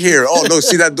jump in here. Oh, no,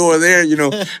 see that door there,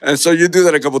 And so you do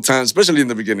that a couple times, especially in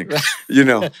the beginning,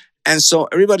 And so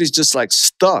everybody's just like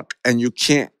stuck and you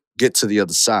can't get to the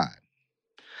other side.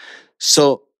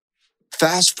 So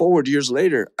fast forward years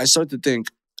later, I start to think,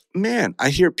 man,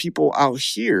 I hear people out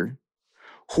here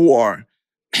who are,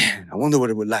 man, I wonder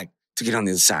what it would like to get on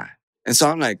the other side. And so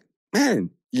I'm like, man,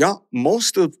 y'all,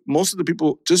 most of the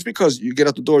people, just because you get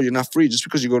out the door, you're not free. Just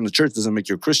because you go to church doesn't make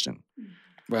you a Christian.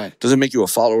 Right. Doesn't make you a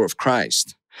follower of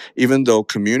Christ, even though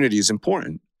community is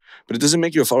important. But it doesn't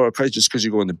make you a follower of Christ just because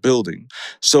you go in the building.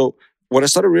 So what I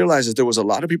started to realize is there was a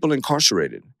lot of people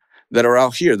incarcerated that are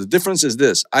out here. The difference is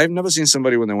this. I've never seen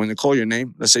somebody when they call your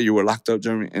name, let's say you were locked up,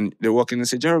 Jeremy, and they walk in and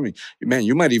say, Jeremy, man,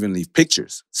 you might even leave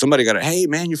pictures. Somebody got hey,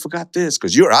 man, you forgot this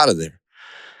because you're out of there.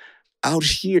 Out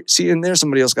here, see, in there,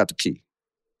 somebody else got the key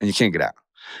and you can't get out.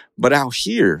 But out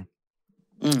here,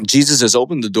 Jesus has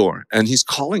opened the door and he's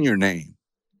calling your name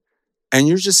and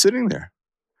you're just sitting there.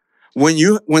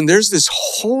 When there's this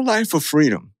whole life of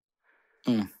freedom,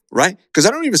 right? Because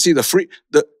I don't even see when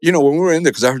we were in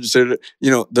there, because I heard you say that,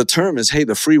 the term is, hey,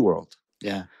 the free world.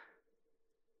 Yeah.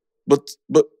 But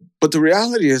the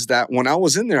reality is that when I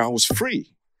was in there, I was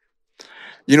free.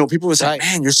 People would say,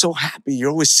 man, you're so happy.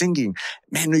 You're always singing.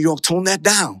 Man, New York, tone that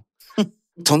down.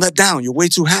 Tone that down. You're way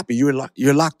too happy.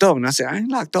 You're locked up. And I say, I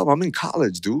ain't locked up. I'm in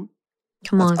college, dude.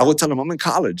 Come on. I would tell them I'm in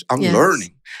college. I'm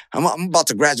learning. I'm about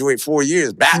to graduate 4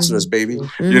 years, bachelor's, baby.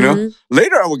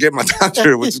 Later I would get my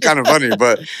doctorate, which is kind of funny.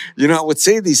 But, I would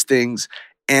say these things.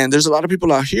 And there's a lot of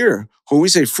people out here who we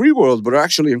say free world, but are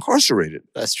actually incarcerated.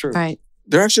 That's true. Right.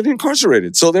 They're actually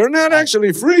incarcerated. So they're not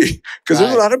actually free because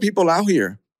there's a lot of people out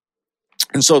here.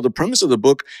 And so the premise of the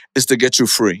book is to get you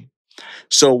free.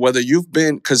 So whether you've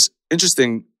been, because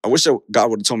interesting, I wish God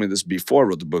would have told me this before I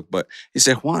wrote the book, but he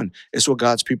said, Juan, it's what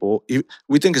God's people,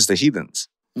 we think it's the heathens.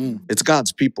 It's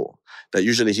God's people that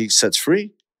usually he sets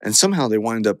free. And somehow they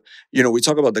wind up, we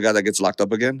talk about the guy that gets locked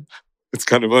up again. It's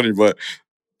kind of funny, but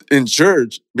in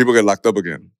church, people get locked up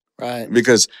again. Right.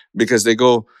 Because they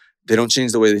don't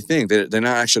change the way they think. They're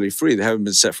not actually free. They haven't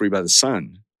been set free by the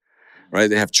Son. Right?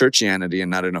 They have churchianity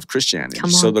and not enough Christianity.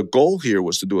 So the goal here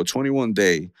was to do a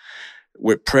 21-day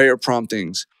with prayer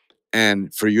promptings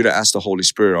and for you to ask the Holy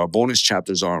Spirit. Our bonus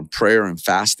chapters are on prayer and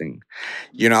fasting.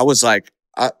 I was like,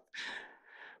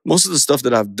 most of the stuff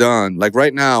that I've done, like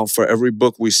right now, for every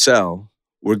book we sell,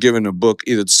 we're giving a book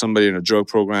either to somebody in a drug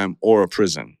program or a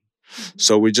prison.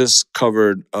 So we just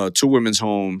covered 2 women's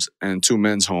homes and 2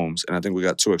 men's homes. And I think we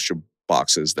got 2 extra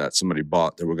boxes that somebody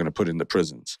bought that we're going to put in the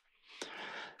prisons.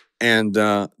 And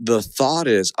the thought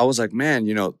is, I was like, man,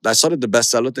 I started the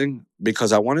bestseller thing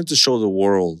because I wanted to show the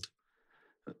world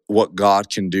what God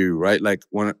can do, right? Like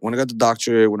when I got the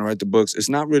doctorate, when I write the books, it's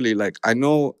not really like, I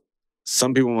know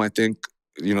some people might think,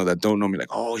 that don't know me, like,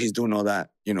 oh, he's doing all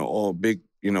that, all big,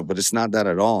 but it's not that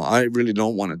at all. I really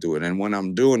don't want to do it. And when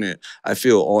I'm doing it, I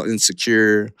feel all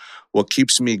insecure. What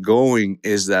keeps me going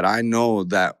is that I know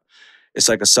that it's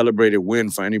like a celebrated win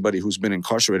for anybody who's been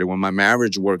incarcerated. When my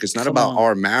marriage work, it's not about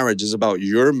our marriage. It's about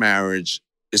your marriage.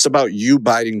 It's about you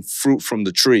biting fruit from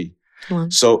the tree.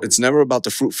 So it's never about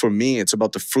the fruit for me. It's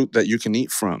about the fruit that you can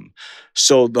eat from.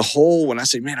 So when I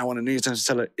say, man, I want a New York Times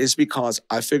bestseller, it's because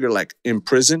I figure like in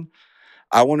prison,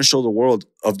 I want to show the world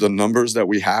of the numbers that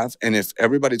we have. And if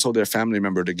everybody told their family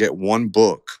member to get 1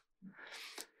 book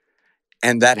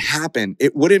and that happened,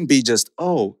 it wouldn't be just,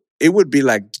 it would be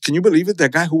like, can you believe it?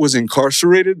 That guy who was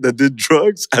incarcerated that did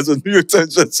drugs as a New York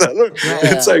Times bestseller.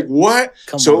 Yeah. It's like, what?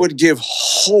 It would give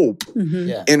hope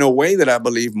in a way that I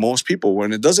believe most people,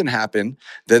 when it doesn't happen,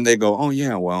 then they go, oh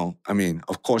yeah, well, I mean,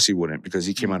 of course he wouldn't because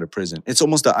he came out of prison. It's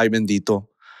almost the ay bendito.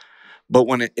 But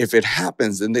if it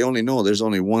happens, then they only know there's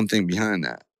only one thing behind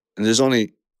that. And there's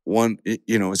only one,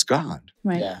 it's God.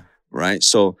 Right. Yeah. Right?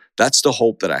 So that's the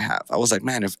hope that I have. I was like,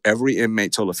 man, if every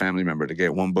inmate told a family member to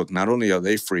get 1 book, not only are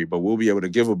they free, but we'll be able to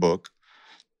give a book.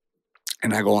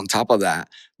 And I go on top of that,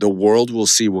 the world will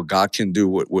see what God can do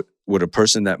with a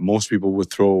person that most people would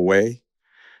throw away.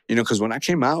 Because when I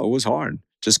came out, it was hard.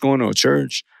 Just going to a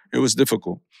church, it was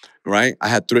difficult, right? I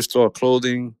had thrift store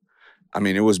clothing. I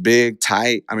mean, it was big,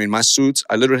 tight. I mean, my suits,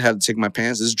 I literally had to take my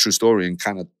pants, this is a true story, and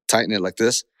kind of tighten it like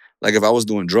this. Like if I was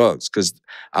doing drugs, because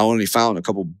I only found a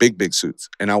couple big suits.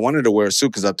 And I wanted to wear a suit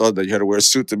because I thought that you had to wear a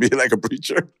suit to be like a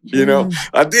preacher.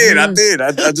 I did.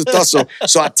 I just thought so.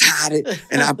 So I tied it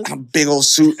and I a big old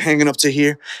suit hanging up to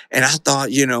here. And I thought,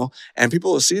 and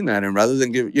people were seeing that. And rather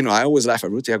than give, I always laugh at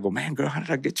Ruthie. I go, man, girl, how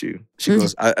did I get you? She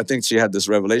goes, I think she had this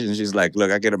revelation. She's like, look,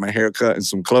 I get her my haircut and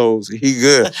some clothes. He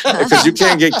good. Because you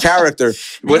can't get character.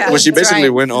 Well, she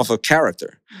basically went off of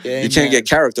character. Yeah, you can't get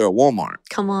character at Walmart.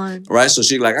 Come on. Right? So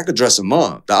she's like, I could dress him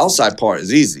up. The outside part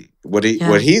is easy. What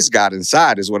he's got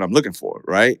inside is what I'm looking for,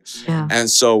 right? Yeah. And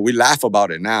so we laugh about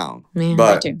it now. Yeah.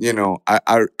 But,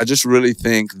 I just really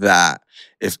think that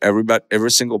if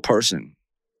every single person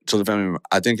to the family member,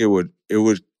 I think it would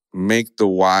make the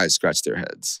wise scratch their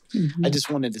heads. I just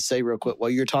wanted to say real quick, while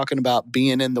you're talking about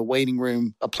being in the waiting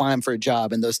room, applying for a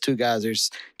job, and those two guys are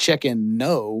checking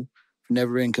no,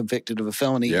 never been convicted of a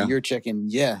felony, and you're checking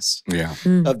yes,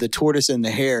 of the tortoise and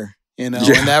the hare, and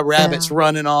that rabbit's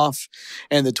running off,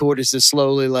 and the tortoise is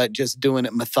slowly like just doing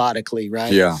it methodically,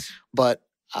 right? Yeah. But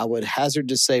I would hazard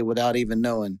to say, without even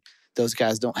knowing, those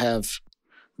guys don't have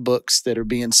books that are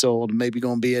being sold, maybe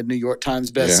going to be a New York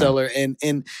Times bestseller,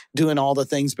 and doing all the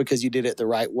things because you did it the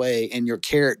right way, and your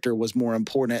character was more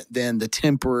important than the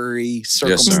temporary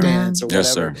circumstance or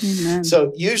whatever. Amen.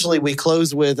 So usually we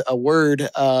close with a word,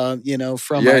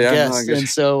 from our guests, and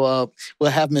so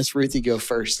we'll have Miss Ruthie go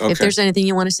first. Okay. If there's anything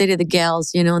you want to say to the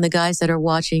gals, and the guys that are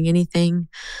watching, anything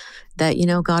that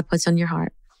God puts on your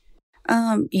heart.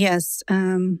 Yes,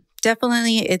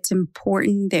 definitely, it's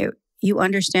important that you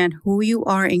understand who you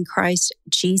are in Christ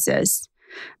Jesus.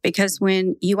 Because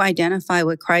when you identify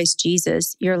with Christ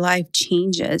Jesus, your life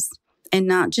changes. And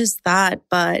not just that,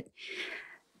 but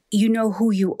you know who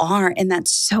you are. And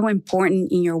that's so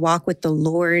important in your walk with the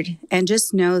Lord. And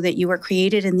just know that you are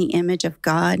created in the image of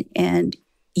God, and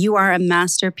you are a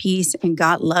masterpiece, and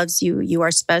God loves you. You are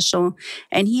special,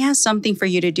 and He has something for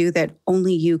you to do that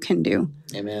only you can do.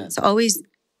 Amen. So always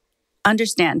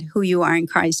understand who you are in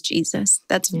Christ Jesus.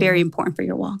 That's very important for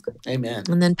your walk. Amen.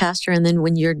 And then, Pastor, and then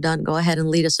when you're done, go ahead and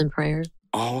lead us in prayer.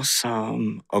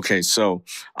 Awesome. Okay, so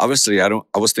obviously I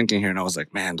was thinking here, and I was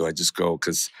like, man, do I just go?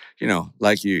 Because,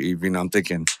 like you, Eve, I'm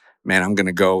thinking, man, I'm going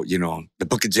to go, the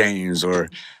book of James or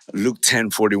Luke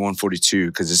 10, 41, 42,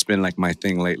 because it's been like my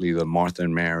thing lately, the Martha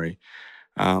and Mary.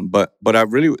 But I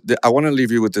want to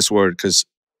leave you with this word, because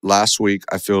last week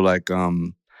I feel like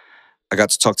I got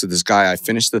to talk to this guy. I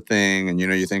finished the thing, and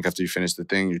you think after you finish the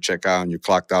thing, you check out and you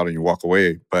clocked out and you walk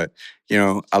away. But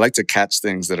I like to catch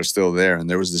things that are still there. And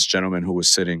there was this gentleman who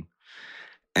was sitting,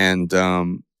 and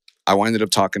I ended up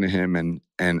talking to him,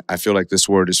 and I feel like this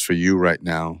word is for you right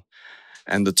now.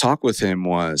 And the talk with him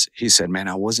was, he said, man,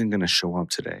 I wasn't going to show up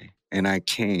today, and I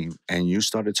came, and you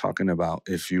started talking about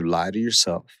if you lie to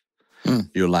yourself,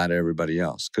 you'll lie to everybody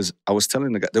else. Because I was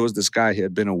telling the guy, there was this guy, he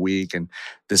had been a week, and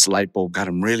this light bulb got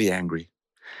him really angry.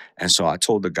 And so I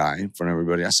told the guy in front of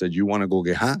everybody, I said, you want to go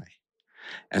get high?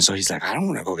 And so he's like, I don't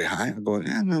want to go get high. I go,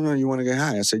 yeah, no, you want to get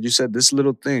high. I said, you said this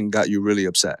little thing got you really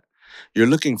upset. You're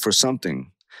looking for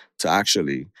something to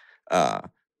actually,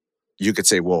 you could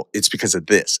say, well, it's because of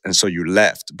this. And so you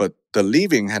left. But the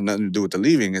leaving had nothing to do with the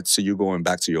leaving. It's you going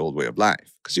back to your old way of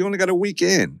life. Because you only got a week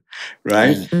in,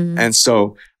 right? Mm-hmm. And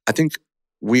so I think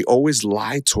we always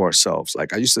lie to ourselves.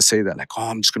 Like I used to say that, like, oh,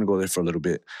 I'm just going to go there for a little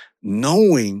bit.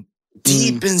 Knowing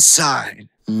deep inside,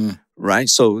 right?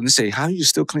 So when they say, how are you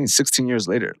still clean 16 years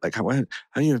later? Like, how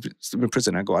are you still in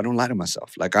prison? I go, I don't lie to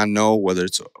myself. Like, I know whether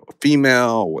it's a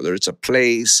female, whether it's a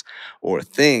place or a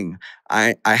thing,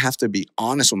 I have to be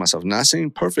honest with myself. Not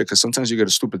saying perfect, because sometimes you get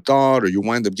a stupid thought or you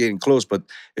wind up getting close. But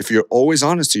if you're always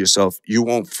honest to yourself, you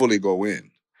won't fully go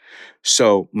in.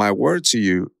 So my word to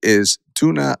you is,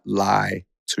 do not lie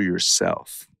to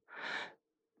yourself.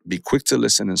 Be quick to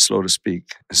listen and slow to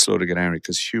speak and slow to get angry,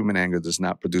 because human anger does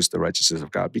not produce the righteousness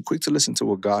of God. Be quick to listen to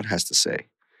what God has to say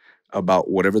about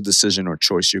whatever decision or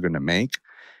choice you're going to make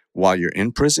while you're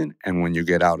in prison and when you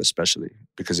get out, especially.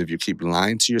 Because if you keep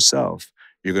lying to yourself,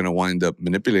 you're going to wind up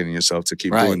manipulating yourself to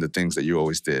keep doing the things that you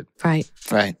always did.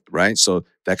 Right. So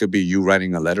that could be you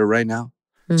writing a letter right now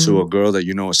to a girl that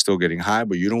you know is still getting high,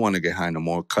 but you don't want to get high no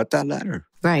more. Cut that letter.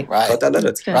 Right. Cut that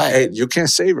letter. Right. Hey, you can't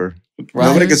save her. Right.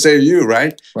 Nobody can save you,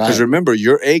 right? Because remember,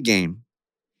 your A game,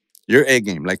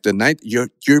 like the night, your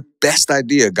best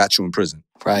idea got you in prison.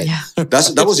 Right. Yeah.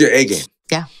 That was your A game.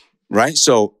 Yeah. Right?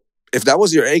 So if that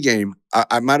was your A game,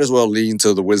 I might as well lean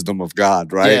to the wisdom of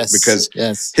God, right? Yes. Because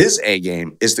His A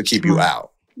game is to keep you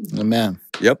out. Amen.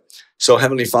 Yep. So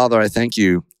Heavenly Father, I thank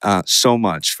you so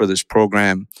much for this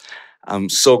program. I'm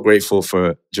so grateful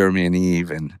for Jeremy and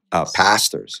Eve and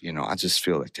pastors. I just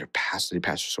feel like they pastor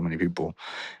so many people.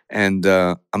 And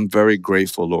I'm very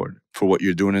grateful, Lord, for what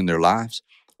you're doing in their lives,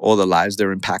 all the lives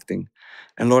they're impacting.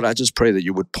 And Lord, I just pray that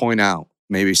you would point out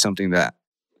maybe something that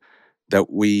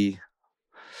we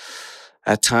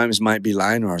at times might be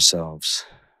lying to ourselves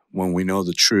when we know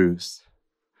the truth.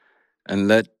 And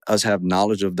let us have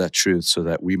knowledge of that truth so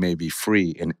that we may be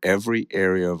free in every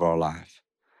area of our life.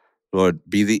 Lord,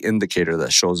 be the indicator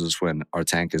that shows us when our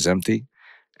tank is empty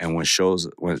and when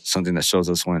something that shows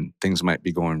us when things might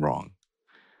be going wrong.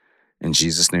 In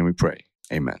Jesus' name we pray.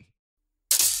 Amen.